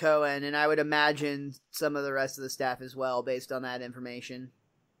X. Cohen, and I would imagine some of the rest of the staff as well, based on that information.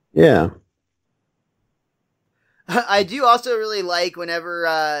 Yeah. I do also really like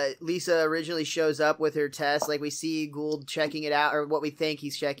whenever Lisa originally shows up with her test, like we see Gould checking it out, or what we think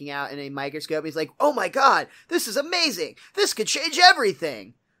he's checking out in a microscope. He's like, oh my god, this is amazing. This could change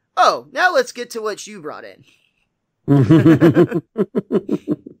everything. Oh, now let's get to what you brought in.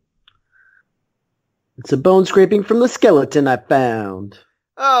 It's a bone scraping from the skeleton I found.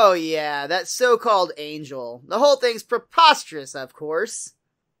 Oh yeah, that so-called angel. The whole thing's preposterous, of course.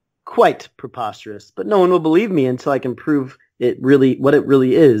 Quite preposterous, but no one will believe me until I can prove what it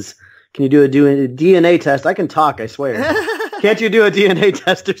really is. Can you do a DNA test? I can talk, I swear. Can't you do a DNA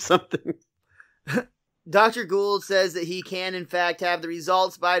test or something? Dr. Gould says that he can, in fact, have the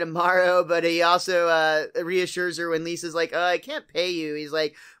results by tomorrow, but he also reassures her when Lisa's like, I can't pay you. He's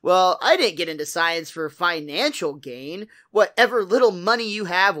like, well, I didn't get into science for financial gain. Whatever little money you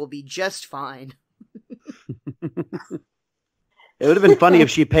have will be just fine. It would have been funny if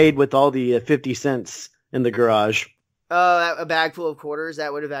she paid with all the 50 cents in the garage. Oh, a bag full of quarters?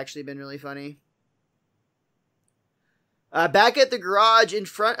 That would have actually been really funny. Back at the garage in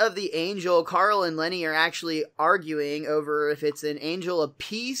front of the angel, Carl and Lenny are actually arguing over if it's an angel of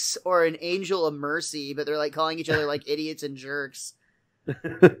peace or an angel of mercy, but they're like calling each other like idiots and jerks.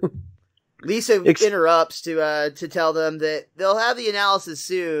 Lisa interrupts to tell them that they'll have the analysis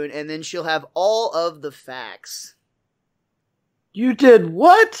soon, and then she'll have all of the facts. You did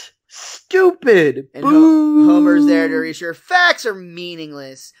what? Stupid! And Homer's there to reassure, facts are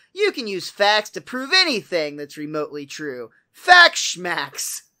meaningless. You can use facts to prove anything that's remotely true. Fact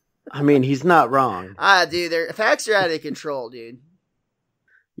schmacks. I mean, he's not wrong. Dude, facts are out of control, dude.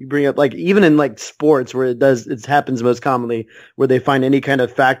 You bring up, like, even in, like, sports where it happens most commonly, where they find any kind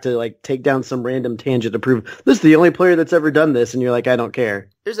of fact to, like, take down some random tangent to prove, this is the only player that's ever done this, and you're like, I don't care.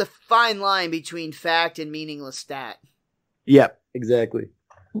 There's a fine line between fact and meaningless stat. Yep, exactly.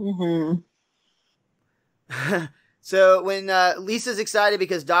 Mm-hmm. So when Lisa's excited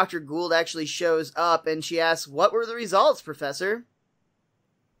because Dr. Gould actually shows up, and she asks, what were the results, Professor?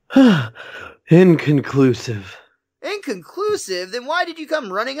 Inconclusive. Inconclusive? Then why did you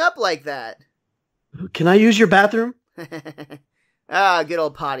come running up like that? Can I use your bathroom? Good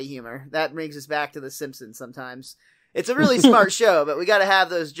old potty humor. That brings us back to The Simpsons sometimes. It's a really smart show, but we gotta have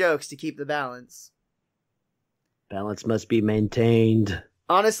those jokes to keep the balance. Balance must be maintained.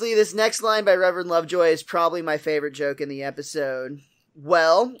 Honestly, this next line by Reverend Lovejoy is probably my favorite joke in the episode.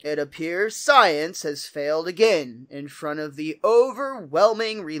 Well, it appears science has failed again in front of the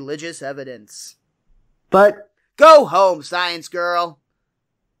overwhelming religious evidence. But... Go home, science girl.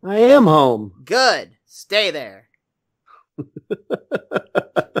 I am home. Good. Stay there.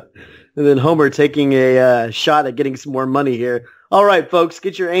 And then Homer taking a shot at getting some more money here. All right, folks,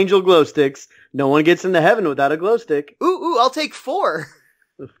 get your angel glow sticks. No one gets into heaven without a glow stick. Ooh, I'll take 4.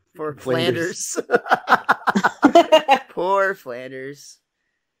 For Flanders. Poor Flanders.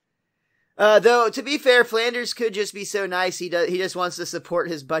 Though, to be fair, Flanders could just be so nice, he just wants to support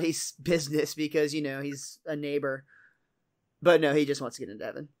his buddy's business because, you know, he's a neighbor. But no, he just wants to get into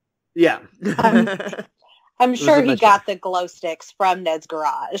heaven. Yeah. I'm sure he got the glow sticks from Ned's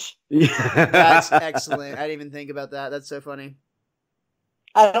garage. Yeah. That's excellent. I didn't even think about that. That's so funny.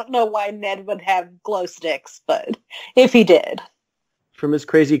 I don't know why Ned would have glow sticks, but if he did. From his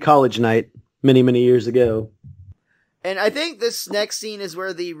crazy college night many, many years ago. And I think this next scene is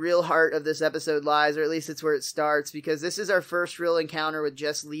where the real heart of this episode lies, or at least it's where it starts, because this is our first real encounter with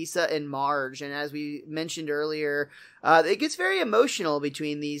just Lisa and Marge. And as we mentioned earlier, it gets very emotional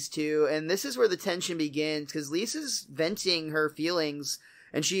between these two, and this is where the tension begins, because Lisa's venting her feelings,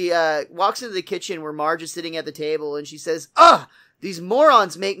 and she walks into the kitchen where Marge is sitting at the table, and she says, "Ugh, these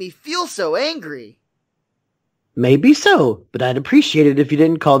morons make me feel so angry." Maybe so, but I'd appreciate it if you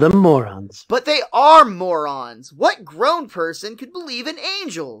didn't call them morons. But they are morons. What grown person could believe in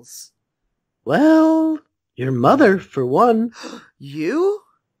angels? Well, your mother, for one. You?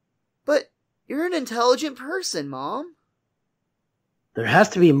 But you're an intelligent person, Mom. There has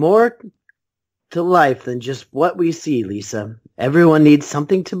to be more to life than just what we see, Lisa. Everyone needs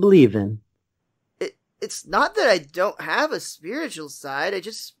something to believe in. It's not that I don't have a spiritual side. I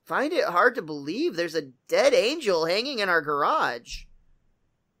just find it hard to believe there's a dead angel hanging in our garage.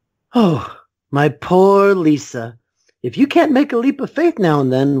 Oh, My poor Lisa. If you can't make a leap of faith now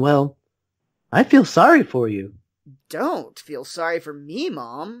and then, well, I feel sorry for you. Don't feel sorry for me,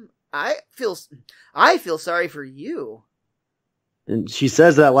 Mom. I feel sorry for you. And she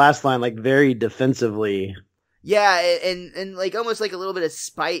says that last line like very defensively. Yeah, and like almost like a little bit of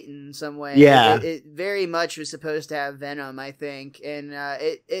spite in some way. Yeah. It very much was supposed to have venom, I think. And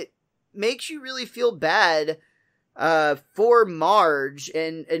it makes you really feel bad for Marge.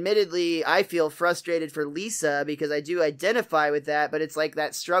 And admittedly, I feel frustrated for Lisa because I do identify with that. But it's like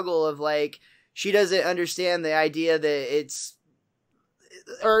that struggle of like, she doesn't understand the idea that it's,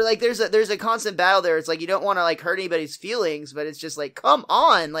 or like there's a constant battle there. It's like you don't want to like hurt anybody's feelings, but it's just like, come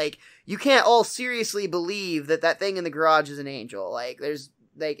on, like you can't all seriously believe that thing in the garage is an angel. Like there's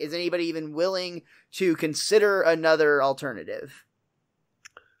like, is anybody even willing to consider another alternative?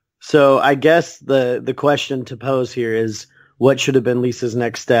 So I guess the question to pose here is, what should have been Lisa's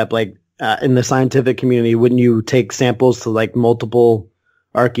next step? Like in the scientific community, wouldn't you take samples to like multiple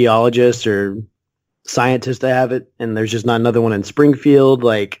archaeologists or scientists to have it, and there's just not another one in Springfield?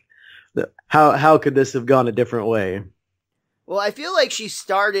 Like, how could this have gone a different way? Well, I feel like she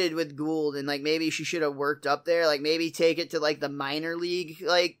started with Gould, and like maybe she should have worked up there. Like maybe take it to like the minor league,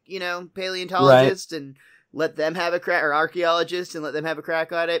 like paleontologist, and let them have a crack, or archaeologist, and let them have a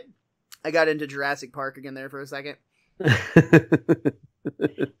crack at it. I got into Jurassic Park again there for a second.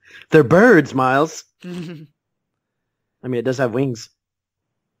 They're birds, Miles. I mean, it does have wings.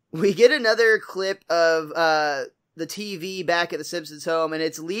 We get another clip of the TV back at the Simpsons home, and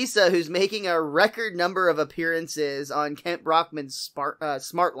it's Lisa who's making a record number of appearances on Kent Brockman's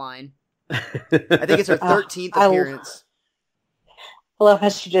Smart Line. I think it's her 13th appearance. I love how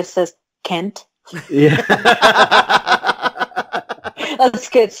she just says, Kent. Yeah. Let's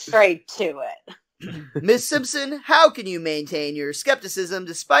get straight to it. Miss Simpson, how can you maintain your skepticism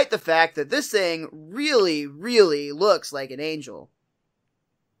despite the fact that this thing really, really looks like an angel?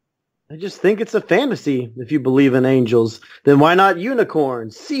 I just think it's a fantasy. If you believe in angels, then why not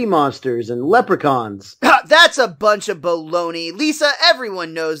unicorns, sea monsters, and leprechauns? That's a bunch of baloney. Lisa,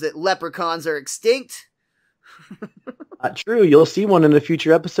 everyone knows that leprechauns are extinct. Not true. You'll see one in a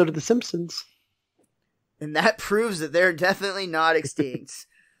future episode of The Simpsons. And that proves that they're definitely not extinct.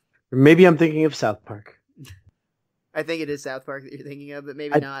 Or maybe I'm thinking of South Park. I think it is South Park that you're thinking of, but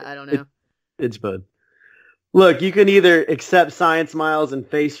maybe not. I don't know. It's both. Look, you can either accept science, Miles, and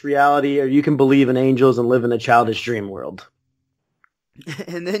face reality, or you can believe in angels and live in a childish dream world.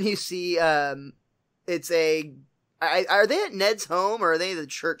 And then you see, it's are they at Ned's home, or are they at the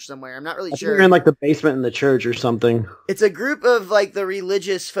church somewhere? I'm not really sure. They're in like the basement in the church or something. It's a group of like the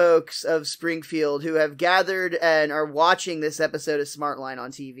religious folks of Springfield who have gathered and are watching this episode of Smartline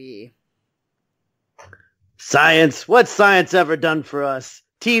on TV. Science? What's science ever done for us?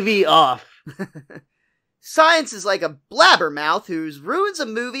 TV off. Science is like a blabbermouth who ruins a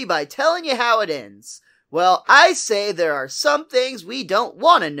movie by telling you how it ends. Well, I say there are some things we don't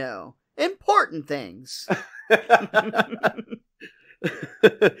want to know. Important things.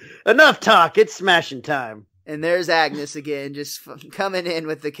 Enough talk. It's smashing time. And there's Agnes again, just coming in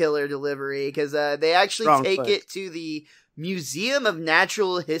with the killer delivery, because they actually take it to the Museum of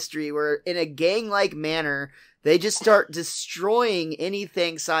Natural History, where in a gang-like manner, they just start destroying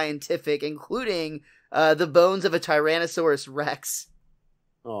anything scientific, including the bones of a Tyrannosaurus Rex.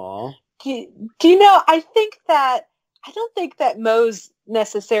 Aww. Do you know, I don't think that Moe's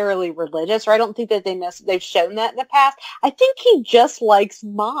necessarily religious, or I don't think that they've shown that in the past. I think he just likes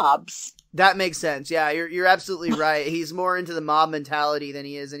mobs. That makes sense. Yeah, you're absolutely right. He's more into the mob mentality than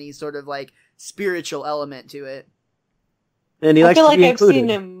he is any sort of like spiritual element to it. And he likes to be included. I've seen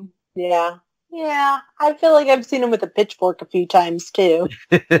him. Yeah. I feel like I've seen him with a pitchfork a few times too.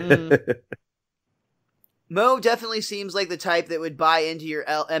 Mo definitely seems like the type that would buy into your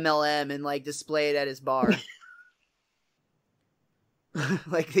MLM and like display it at his bar.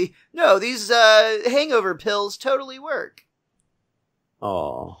 These hangover pills totally work.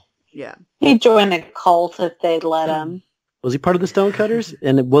 Oh. Yeah. He'd join a cult if they'd let him. Was he part of the Stonecutters?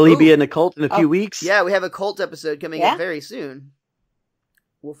 And will he be in a cult in a few weeks? Yeah, we have a cult episode coming up very soon.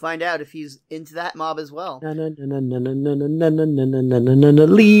 We'll find out if he's into that mob as well.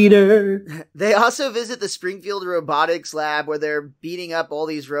 Leader. They also visit the Springfield Robotics Lab where they're beating up all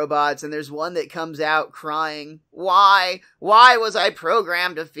these robots, and there's one that comes out crying, "Why? Why was I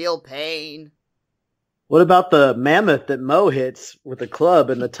programmed to feel pain?" What about the mammoth that Mo hits with a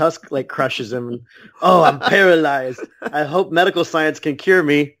club and the tusk like crushes him? Oh, I'm paralyzed. I hope medical science can cure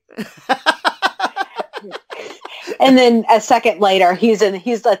me. And then a second later, he's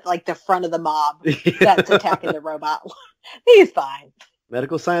at like the front of the mob that's attacking the robot. He's fine.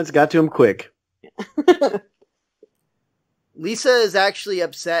 Medical science got to him quick. Lisa is actually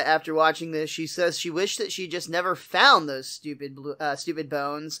upset after watching this. She says she wished that she just never found those stupid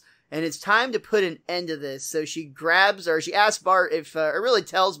bones, and it's time to put an end to this. So she asks Bart or really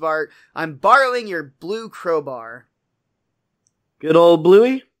tells Bart, "I'm borrowing your blue crowbar." Good old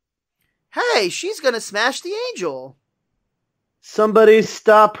Bluey. Hey, she's gonna smash the angel. Somebody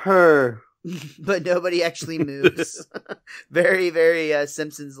stop her. But nobody actually moves. Very, very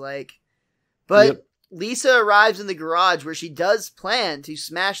Simpsons-like. But Yep. Lisa arrives in the garage where she does plan to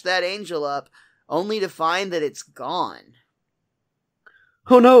smash that angel up, only to find that it's gone.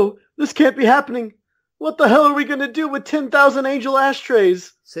 Oh no, this can't be happening. What the hell are we going to do with 10,000 angel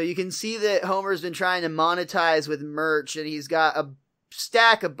ashtrays? So you can see that Homer's been trying to monetize with merch, and he's got a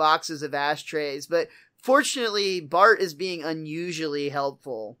stack of boxes of ashtrays. But fortunately, Bart is being unusually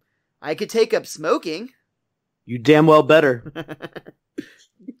helpful. I could take up smoking. You damn well better.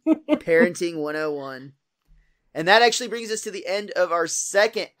 Parenting 101. And that actually brings us to the end of our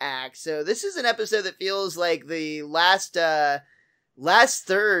second act. So this is an episode that feels like the last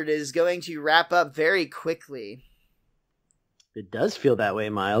third is going to wrap up very quickly. It does feel that way,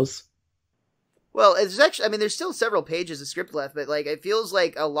 Miles. Well, it's actually, I mean, there's still several pages of script left, but like it feels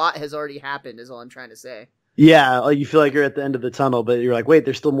like a lot has already happened is all I'm trying to say. Yeah, you feel like you're at the end of the tunnel, but you're like, wait,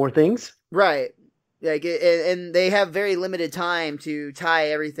 there's still more things? Right. Like, and they have very limited time to tie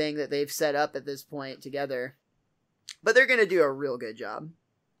everything that they've set up at this point together. But they're going to do a real good job.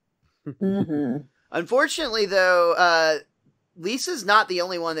 Mm-hmm. Unfortunately, though, Lisa's not the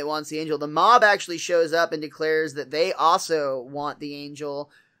only one that wants the angel. The mob actually shows up and declares that they also want the angel,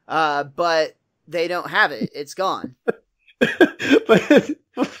 but they don't have it. It's gone. But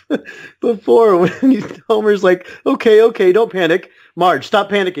before, when Homer's like, okay, don't panic. Marge, stop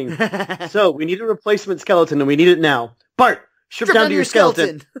panicking. So, we need a replacement skeleton, and we need it now. Bart, strip down to your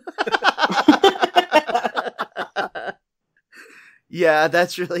skeleton. Yeah,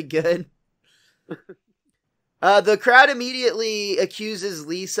 that's really good. The crowd immediately accuses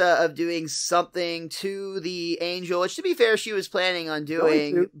Lisa of doing something to the angel, which, to be fair, she was planning on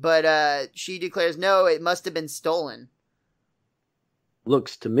doing, but she declares, no, it must have been stolen.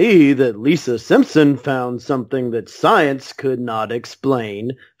 Looks to me that Lisa Simpson found something that science could not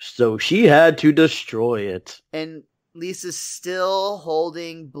explain, so she had to destroy it. And Lisa's still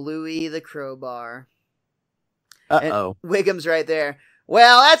holding Bluey the crowbar. Uh-oh. And Wiggum's right there.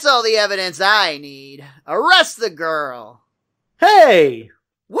 Well, that's all the evidence I need. Arrest the girl. Hey!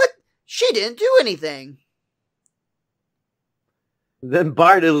 What? She didn't do anything. Then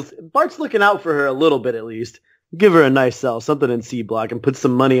Bart's looking out for her a little bit at least. Give her a nice sell, something in C block, and put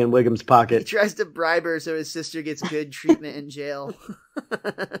some money in Wiggum's He pocket. tries to bribe her so his sister gets good treatment in jail.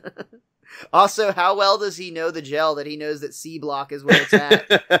 Also, how well does he know the jail that he knows that C block is where it's at?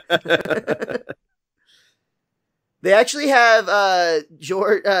 They actually have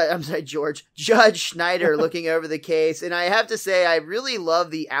Judge Schneider looking over the case, and I have to say I really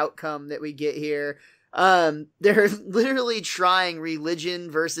love the outcome that we get here. They're literally trying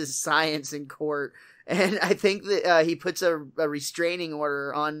religion versus science in court, and I think that he puts a restraining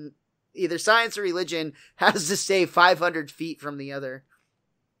order on either science or religion has to stay 500 feet from the other.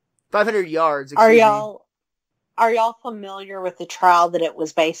 500 yards. Are y'all familiar with the trial that it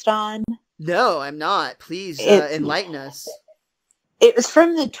was based on? No, I'm not. Please enlighten us. It was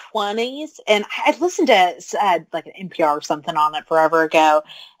from the 1920s, and I listened to like an NPR or something on it forever ago,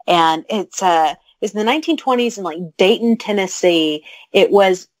 and it's in the 1920s in like Dayton, Tennessee. It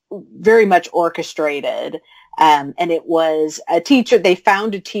was very much orchestrated, and it was a teacher. They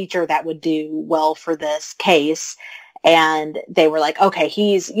found a teacher that would do well for this case, and they were like, okay,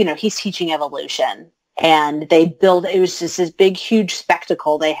 he's teaching evolution. And it was just this big, huge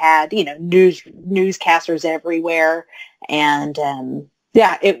spectacle. They had, newscasters everywhere. And,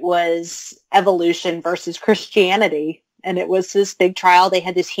 it was evolution versus Christianity. And it was this big trial. They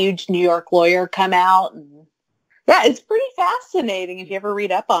had this huge New York lawyer come out. And yeah, it's pretty fascinating if you ever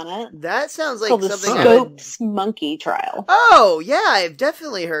read up on it. That sounds like it's something the Scopes monkey trial. Oh, yeah, I've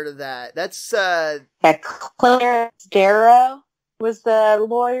definitely heard of that. That's, Claire Darrow was the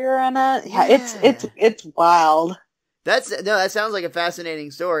lawyer in it. Yeah, it's wild. That sounds like a fascinating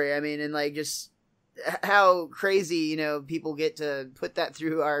story. I mean, and like just how crazy, people get to put that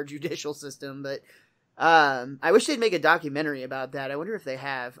through our judicial system. But I wish they'd make a documentary about that. I wonder if they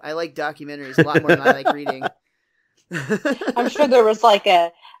have. I like documentaries a lot more than I like reading. I'm sure there was like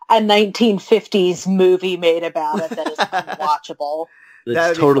a 1950s movie made about it that is unwatchable.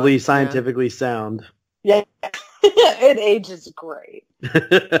 That's totally scientifically sound. Yeah. It ages great.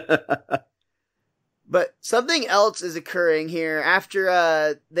 But something else is occurring here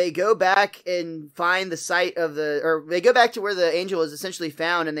after they go back and find the site of they go back to where the angel is essentially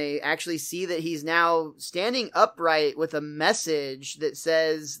found, and they actually see that he's now standing upright with a message that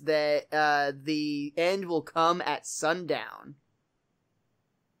says that the end will come at sundown.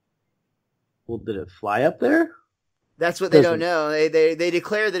 Well, did it fly up there? That's what they don't know. They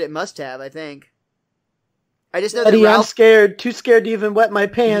declare that it must have, I think. I just know Eddie, that I'm scared. Too scared to even wet my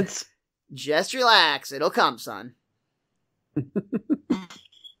pants. Just relax. It'll come, son.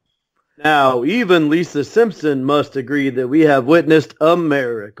 Now, even Lisa Simpson must agree that we have witnessed a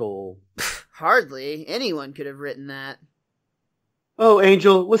miracle. Hardly. Anyone could have written that. Oh,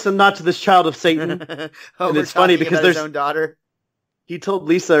 Angel, listen not to this child of Satan. And it's funny because there's his own daughter. He told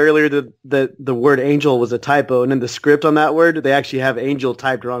Lisa earlier that the word angel was a typo, and in the script on that word, they actually have angel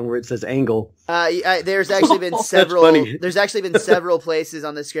typed wrong where it says angle. There's actually been several. Funny. There's actually been several places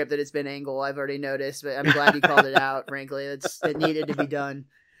on the script that it's been angle. I've already noticed, but I'm glad you called it out. Frankly, it needed to be done.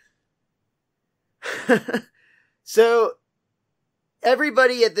 So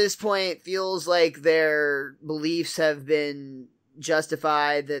everybody at this point feels like their beliefs have been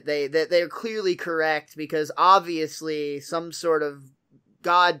justified, that they're clearly correct, because obviously some sort of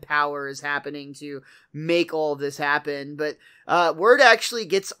god power is happening to make all this happen. But word actually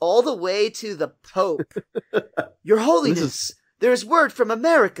gets all the way to the Pope. Your Holiness, there's word from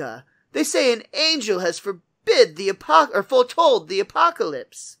America. They say an angel has foretold the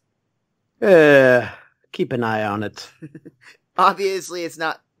apocalypse. Keep an eye on it. Obviously, it's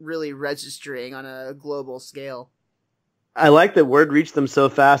not really registering on a global scale. I like that word reached them so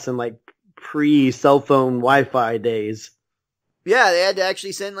fast in like pre-cell phone Wi-Fi days. Yeah, they had to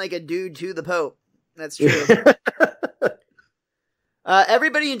actually send like a dude to the Pope. That's true.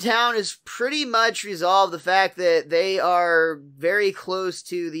 Everybody in town has pretty much resolved the fact that they are very close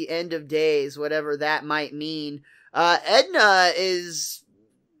to the end of days, whatever that might mean. Edna is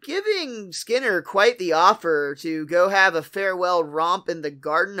giving Skinner quite the offer to go have a farewell romp in the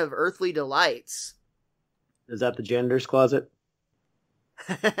Garden of Earthly Delights. Is that the janitor's closet?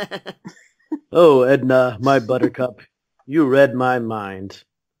 Oh, Edna, my buttercup. You read my mind.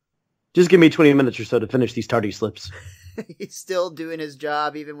 Just give me 20 minutes or so to finish these tardy slips. He's still doing his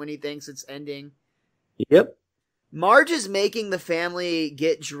job even when he thinks it's ending. Yep. Marge is making the family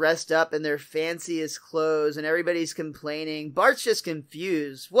get dressed up in their fanciest clothes, and everybody's complaining. Bart's just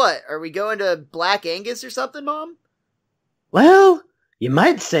confused. What, are we going to Black Angus or something, Mom? Well, you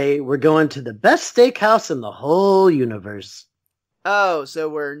might say we're going to the best steakhouse in the whole universe. Oh, so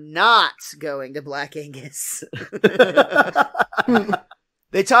we're not going to Black Angus.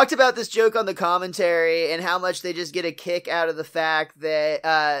 They talked about this joke on the commentary and how much they just get a kick out of the fact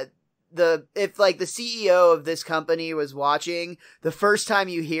that if the CEO of this company was watching, the first time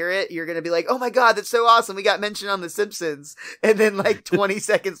you hear it, you're going to be like, oh my God, that's so awesome. We got mentioned on The Simpsons. And then 20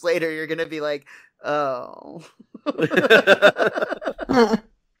 seconds later, you're going to be like, oh.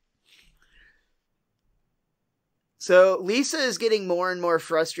 So Lisa is getting more and more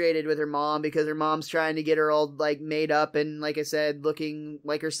frustrated with her mom because her mom's trying to get her all made up and, like I said, looking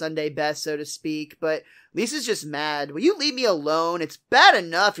like her Sunday best, so to speak. But Lisa's just mad. Will you leave me alone? It's bad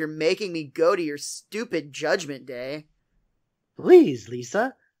enough you're making me go to your stupid Judgment Day. Please,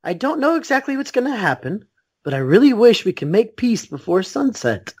 Lisa. I don't know exactly what's going to happen, but I really wish we can make peace before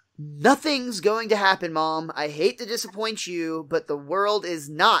sunset. Nothing's going to happen, Mom. I hate to disappoint you, but the world is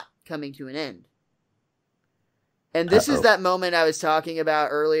not coming to an end. And this is that moment I was talking about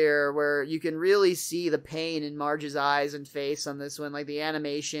earlier where you can really see the pain in Marge's eyes and face on this one. Like, the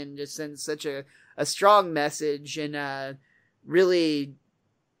animation just sends such a strong message, and really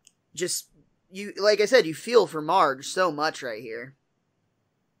just, like I said, you feel for Marge so much right here.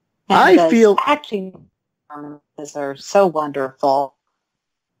 I feel acting performances are so wonderful.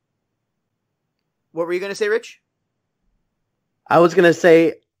 What were you going to say, Rich? I was going to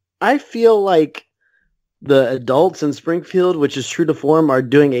say, I feel like the adults in Springfield, which is true to form, are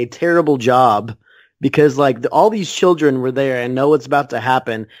doing a terrible job because all these children were there and know what's about to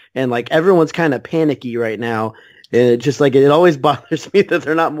happen, and everyone's kind of panicky right now. And it just it always bothers me that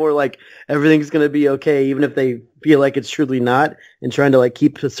they're not more everything's going to be okay, even if they feel like it's truly not, and trying to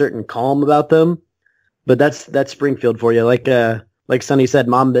keep a certain calm about them. But that's Springfield for you. Like Sonny said,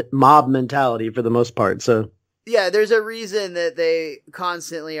 mob mentality for the most part. So yeah, there's a reason that they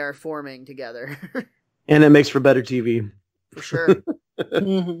constantly are forming together. And it makes for better TV. For sure.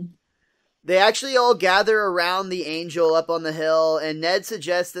 Mm-hmm. They actually all gather around the angel up on the hill, and Ned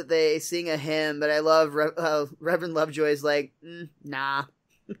suggests that they sing a hymn, but I love Reverend Lovejoy's nah.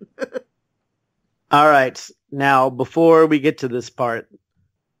 All right. Now, before we get to this part,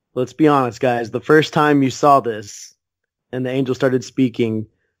 let's be honest, guys. The first time you saw this and the angel started speaking,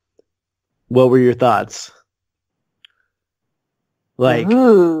 what were your thoughts?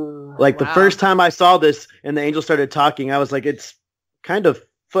 Ooh, The first time I saw this and the angel started talking, I was like, it's kind of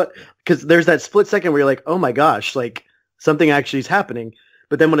because there's that split second where you're like, oh my gosh, like something actually is happening.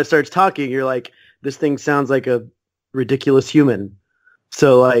 But then when it starts talking, you're like, this thing sounds like a ridiculous human.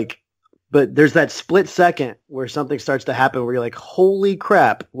 So but there's that split second where something starts to happen where you're like, holy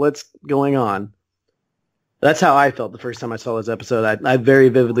crap, what's going on? That's how I felt the first time I saw this episode. I very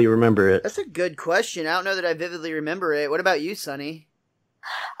vividly remember it. That's a good question. I don't know that I vividly remember it. What about you, Sonny?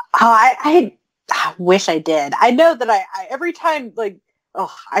 Oh, I wish I did. I know that I every time,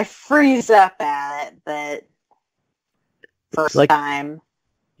 I freeze up at it, but first time.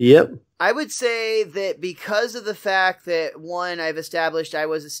 Yep. I would say that because of the fact that, one, I've established I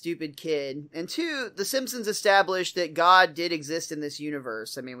was a stupid kid, and two, The Simpsons established that God did exist in this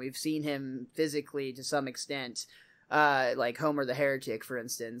universe. I mean, we've seen him physically to some extent, like Homer the Heretic, for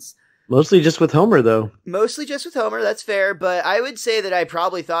instance. Mostly just with Homer, though. Mostly just with Homer, that's fair, but I would say that I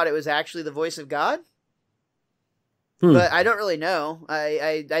probably thought it was actually the voice of God. But I don't really know.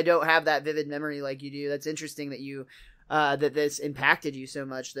 I don't have that vivid memory like you do. That's interesting that you... that this impacted you so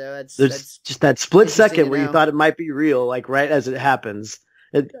much, though. That's just that split second where you thought it might be real, like right as it happens.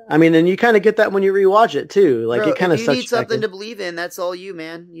 And you kind of get that when you rewatch it too. Like, bro, it kind of you need something to believe in. That's all you,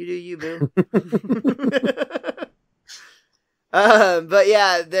 man. You do you, boo. But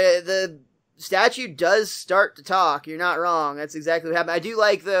yeah, the statue does start to talk. You're not wrong. That's exactly what happened. I do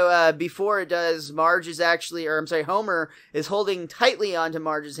like, though, before it does, Homer is holding tightly onto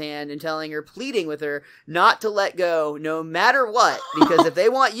Marge's hand and telling her, pleading with her, not to let go, no matter what, because if they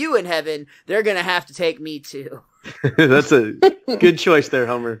want you in heaven, they're gonna have to take me too. That's a good choice there,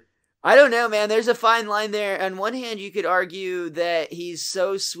 Homer. I don't know, man. There's a fine line there. On one hand, you could argue that he's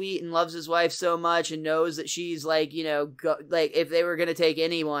so sweet and loves his wife so much and knows that she's if they were going to take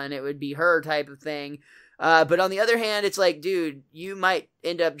anyone, it would be her type of thing. But on the other hand, it's like, dude, you might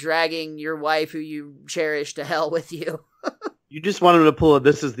end up dragging your wife who you cherish to hell with you. You just want him to pull a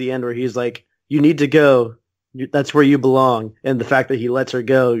 "this is the end" where he's like, you need to go. That's where you belong. And the fact that he lets her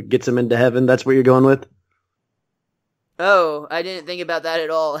go gets him into heaven. That's what you're going with? Oh, I didn't think about that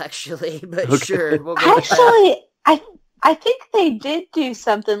at all, actually. But okay. Sure, we'll go actually, I think they did do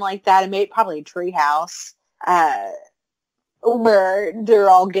something like that, and maybe probably a treehouse, where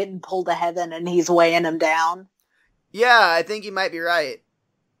they're all getting pulled to heaven, and he's weighing them down. Yeah, I think you might be right.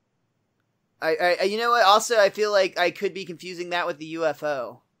 I you know what? Also, I feel like I could be confusing that with the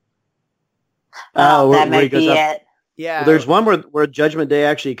UFO. That might be it. Yeah, well, there's one where Judgment Day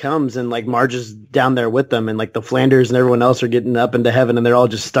actually comes and like Marge is down there with them and like the Flanders and everyone else are getting up into heaven and they're all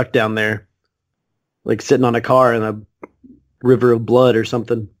just stuck down there, like sitting on a car in a river of blood or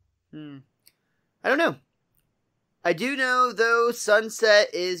something. I don't know. I do know, though,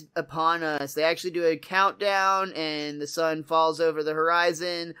 sunset is upon us. They actually do a countdown and the sun falls over the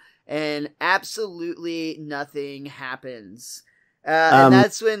horizon and absolutely nothing happens. And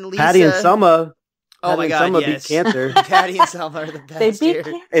that's when Lisa... Patty and Selma... Oh my God, Selma yes. beat cancer. Patty and Selma are the best. They beat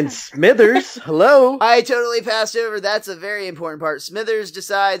cancer. And Smithers, hello. I totally passed over. That's a very important part. Smithers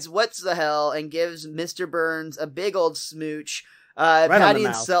decides what's the hell and gives Mr. Burns a big old smooch. Right Patty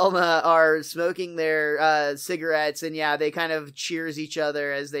and Selma are smoking their cigarettes, and yeah, they kind of cheers each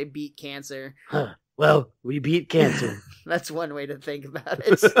other as they beat cancer. Huh. Well, we beat cancer. That's one way to think about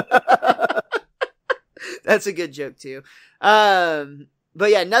it. That's a good joke too. But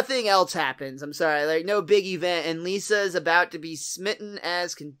yeah, nothing else happens. I'm sorry, like no big event, and Lisa is about to be smitten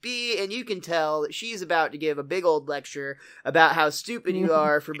as can be, and you can tell that she's about to give a big old lecture about how stupid you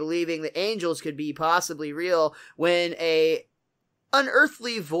are for believing that angels could be possibly real when a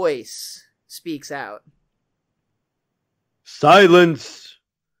unearthly voice speaks out. Silence!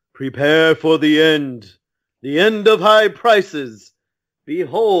 Prepare for the end of high prices.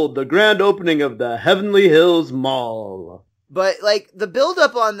 Behold the grand opening of the Heavenly Hills Mall. But, like, the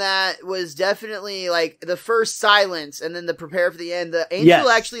build-up on that was definitely, like, the first silence and then the prepare for the end. The angel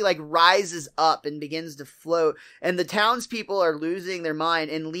actually, like, rises up and begins to float. And the townspeople are losing their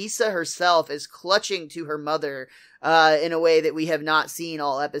mind. And Lisa herself is clutching to her mother in a way that we have not seen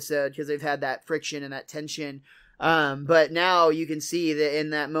all episode because they've had that friction and that tension. But now you can see that in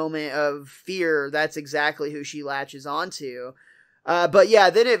that moment of fear, that's exactly who she latches onto. But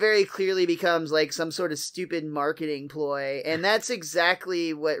yeah, then it very clearly becomes like some sort of stupid marketing ploy, and that's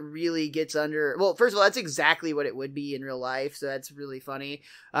exactly what really gets under... Well, first of all, that's exactly what it would be in real life, so that's really funny.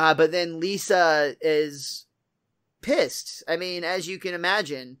 But then Lisa is pissed. I mean, as you can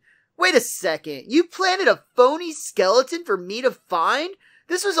imagine. Wait a second, you planted a phony skeleton for me to find?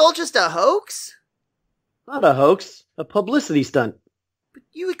 This was all just a hoax? Not a hoax, a publicity stunt. But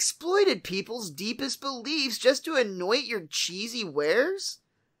you exploited people's deepest beliefs just to anoint your cheesy wares?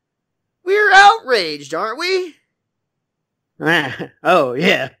 We're outraged, aren't we? Oh,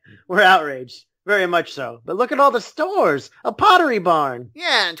 yeah, we're outraged. Very much so. But look at all the stores. A Pottery Barn.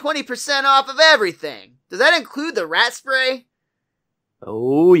 Yeah, and 20% off of everything. Does that include the rat spray?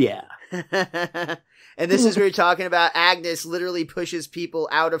 Oh, yeah. And this is where you're talking about Agnes literally pushes people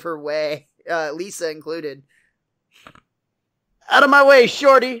out of her way, Lisa included. Out of my way,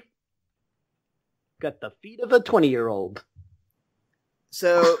 shorty. Got the feet of a 20-year-old.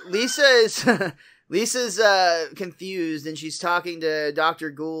 So Lisa's confused, and she's talking to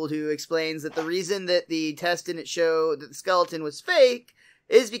Dr. Gould, who explains that the reason that the test didn't show that the skeleton was fake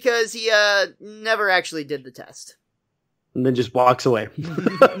is because he never actually did the test. And then just walks away.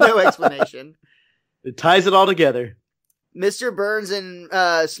 No explanation. It ties it all together. Mr. Burns and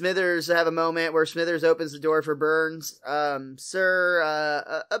Smithers have a moment where Smithers opens the door for Burns.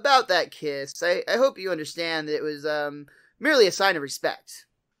 Sir, about that kiss, I hope you understand that it was merely a sign of respect.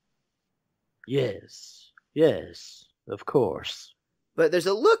 Yes, of course. But there's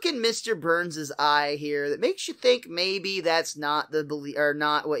a look in Mr. Burns' eye here that makes you think maybe that's not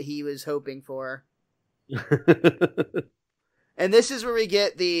not what he was hoping for. And this is where we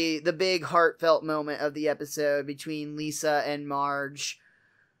get the big heartfelt moment of the episode between Lisa and Marge.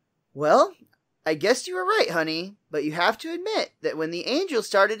 Well, I guess you were right, honey, but you have to admit that when the angel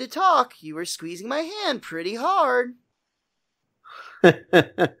started to talk, you were squeezing my hand pretty hard.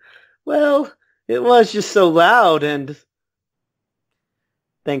 Well, it was just so loud, and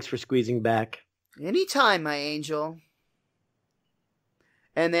thanks for squeezing back. Anytime, my angel.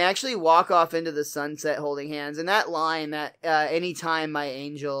 And they actually walk off into the sunset holding hands. And that line, that anytime, my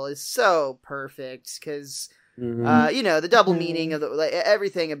angel, is so perfect. Because, the double meaning of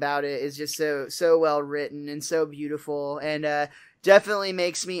everything about it is just so well written and so beautiful. And definitely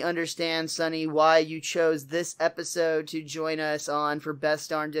makes me understand, Sonny, why you chose this episode to join us on for Best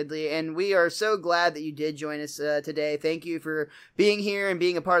Darn Diddly. And we are so glad that you did join us today. Thank you for being here and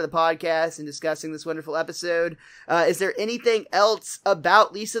being a part of the podcast and discussing this wonderful episode. Is there anything else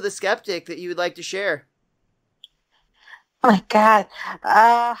about Lisa the Skeptic that you would like to share? Oh my God.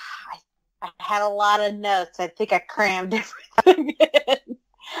 I had a lot of notes. I think I crammed everything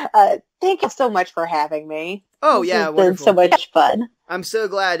in. Thank you so much for having me. Oh, yeah, it's been so much fun. I'm so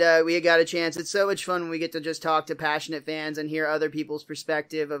glad we got a chance. It's so much fun when we get to just talk to passionate fans and hear other people's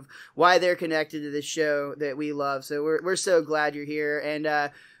perspective of why they're connected to this show that we love. So we're so glad you're here.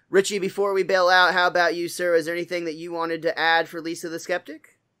 And Richie, before we bail out, how about you, sir? Is there anything that you wanted to add for Lisa the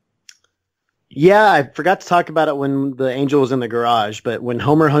Skeptic? Yeah, I forgot to talk about it when the angel was in the garage, but when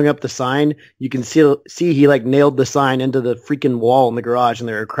Homer hung up the sign, you can see he nailed the sign into the freaking wall in the garage, and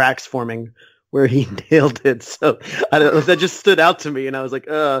there are cracks forming where he nailed it. So that just stood out to me, and I was like,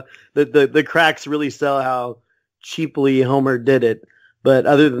 the cracks really sell how cheaply Homer did it. But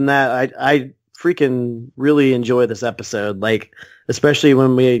other than that, I freaking really enjoy this episode, especially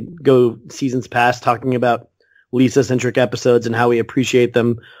when we go seasons past talking about Lisa-centric episodes and how we appreciate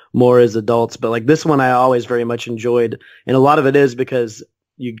them more as adults. But this one I always very much enjoyed, and a lot of it is because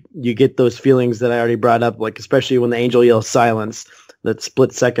you get those feelings that I already brought up, especially when the angel yells silence, that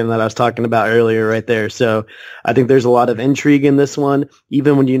split second that I was talking about earlier right there. So I think there's a lot of intrigue in this one.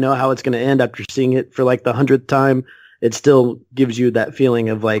 Even when you know how it's going to end after seeing it for the 100th time, it still gives you that feeling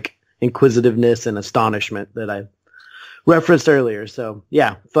of inquisitiveness and astonishment that I referenced earlier. So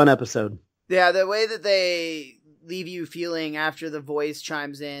yeah, fun episode. Yeah, the way that they leave you feeling after the voice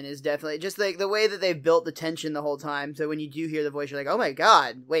chimes in is definitely just the way that they've built the tension the whole time. So when you do hear the voice, you're like, oh my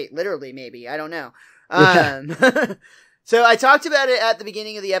God, wait, literally, maybe, I don't know. So I talked about it at the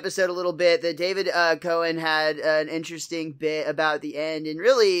beginning of the episode a little bit, that David Cohen had an interesting bit about the end, and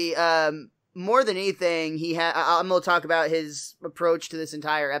really, more than anything, I'm going to talk about his approach to this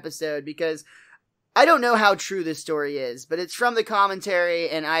entire episode, because I don't know how true this story is, but it's from the commentary,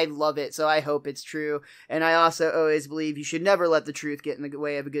 and I love it, so I hope it's true. And I also always believe you should never let the truth get in the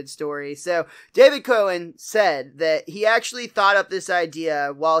way of a good story. So David Cohen said that he actually thought up this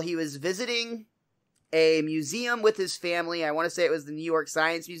idea while he was visiting a museum with his family. I want to say it was the New York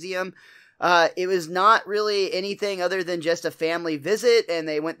Science Museum. It was not really anything other than just a family visit, and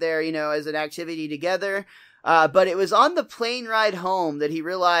they went there, as an activity together. But it was on the plane ride home that he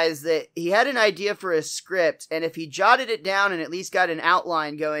realized that he had an idea for a script, and if he jotted it down and at least got an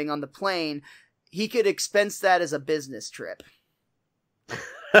outline going on the plane, he could expense that as a business trip.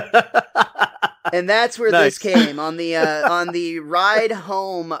 And that's where Nice. this came on the ride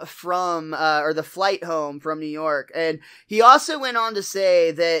home from or the flight home from New York. And he also went on to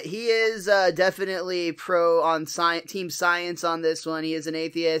say that he is definitely pro on team science on this one. He is an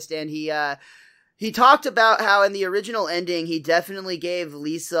atheist, and he talked about how in the original ending, he definitely gave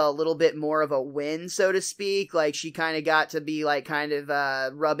Lisa a little bit more of a win, so to speak. Like, she kind of got to be, like, kind of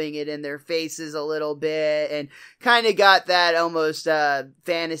rubbing it in their faces a little bit, and kind of got that almost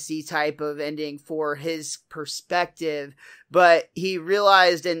fantasy type of ending for his perspective. But he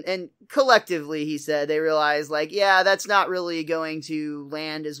realized, and collectively, he said, they realized, like, yeah, that's not really going to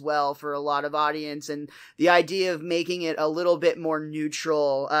land as well for a lot of audience. And the idea of making it a little bit more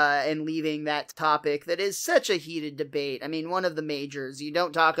neutral and leaving that topic that is such a heated debate. I mean, one of the majors. You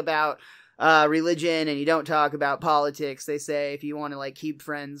don't talk about religion and you don't talk about politics, they say, if you want to, like, keep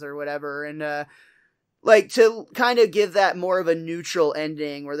friends or whatever. And like, to kind of give that more of a neutral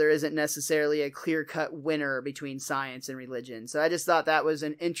ending where there isn't necessarily a clear-cut winner between science and religion. So I just thought that was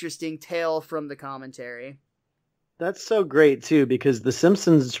an interesting tale from the commentary. That's so great, too, because the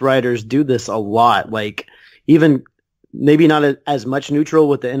Simpsons writers do this a lot. Like, even maybe not as much neutral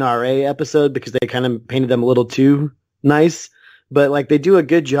with the NRA episode because they kind of painted them a little too nice. But, like, they do a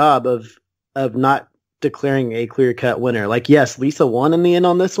good job of not declaring a clear-cut winner. Like, yes, Lisa won in the end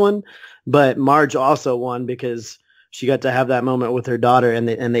on this one, but Marge also won because she got to have that moment with her daughter, and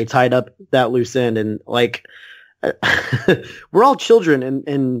they tied up that loose end. And, like, we're all children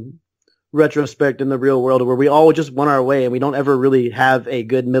in retrospect in the real world, where we all just want our way and we don't ever really have a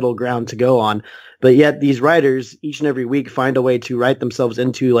good middle ground to go on. But yet these writers each and every week find a way to write themselves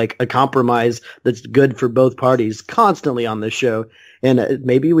into, like, a compromise that's good for both parties constantly on this show. And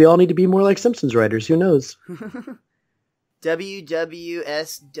maybe we all need to be more like Simpsons writers. Who knows?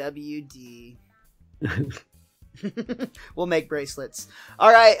 WWSWD. We'll make bracelets.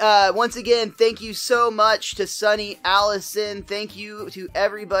 All right. Once again, thank you so much to Sunny, Allison. Thank you to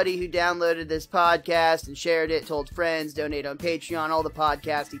everybody who downloaded this podcast and shared it, told friends, donate on Patreon, all the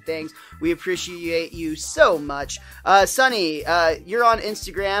podcasty things. We appreciate you so much. Sunny, you're on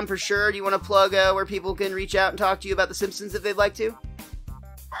Instagram for sure. Do you want to plug where people can reach out and talk to you about The Simpsons if they'd like to?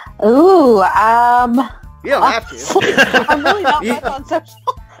 Ooh, You don't have to. I'm really not much on social.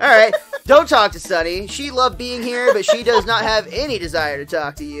 All right. Don't talk to Sunny. She loved being here, but she does not have any desire to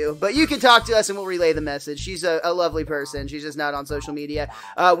talk to you. But you can talk to us and we'll relay the message. She's a lovely person. She's just not on social media.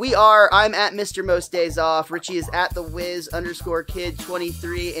 I'm at Mr. Most Days Off. Richie is at the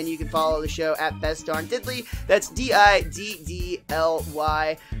Wiz_Kid23, and you can follow the show at Best Darn Diddly. That's DIDDLY.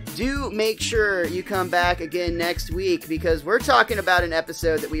 Do make sure you come back again next week because we're talking about an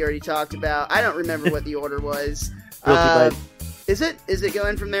episode that we already talked about. I don't remember what the order was. Is it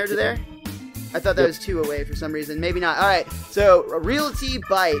going from there to there? I thought that was 2 away for some reason. Maybe not. All right. So, Realty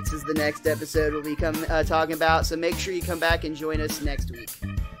Bites is the next episode we'll be talking about. So make sure you come back and join us next week.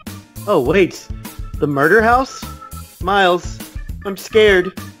 Oh, wait. The murder house? Miles, I'm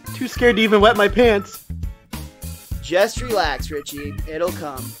scared. Too scared to even wet my pants. Just relax, Richie. It'll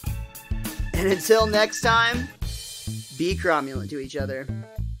come. And until next time, be cromulent to each other.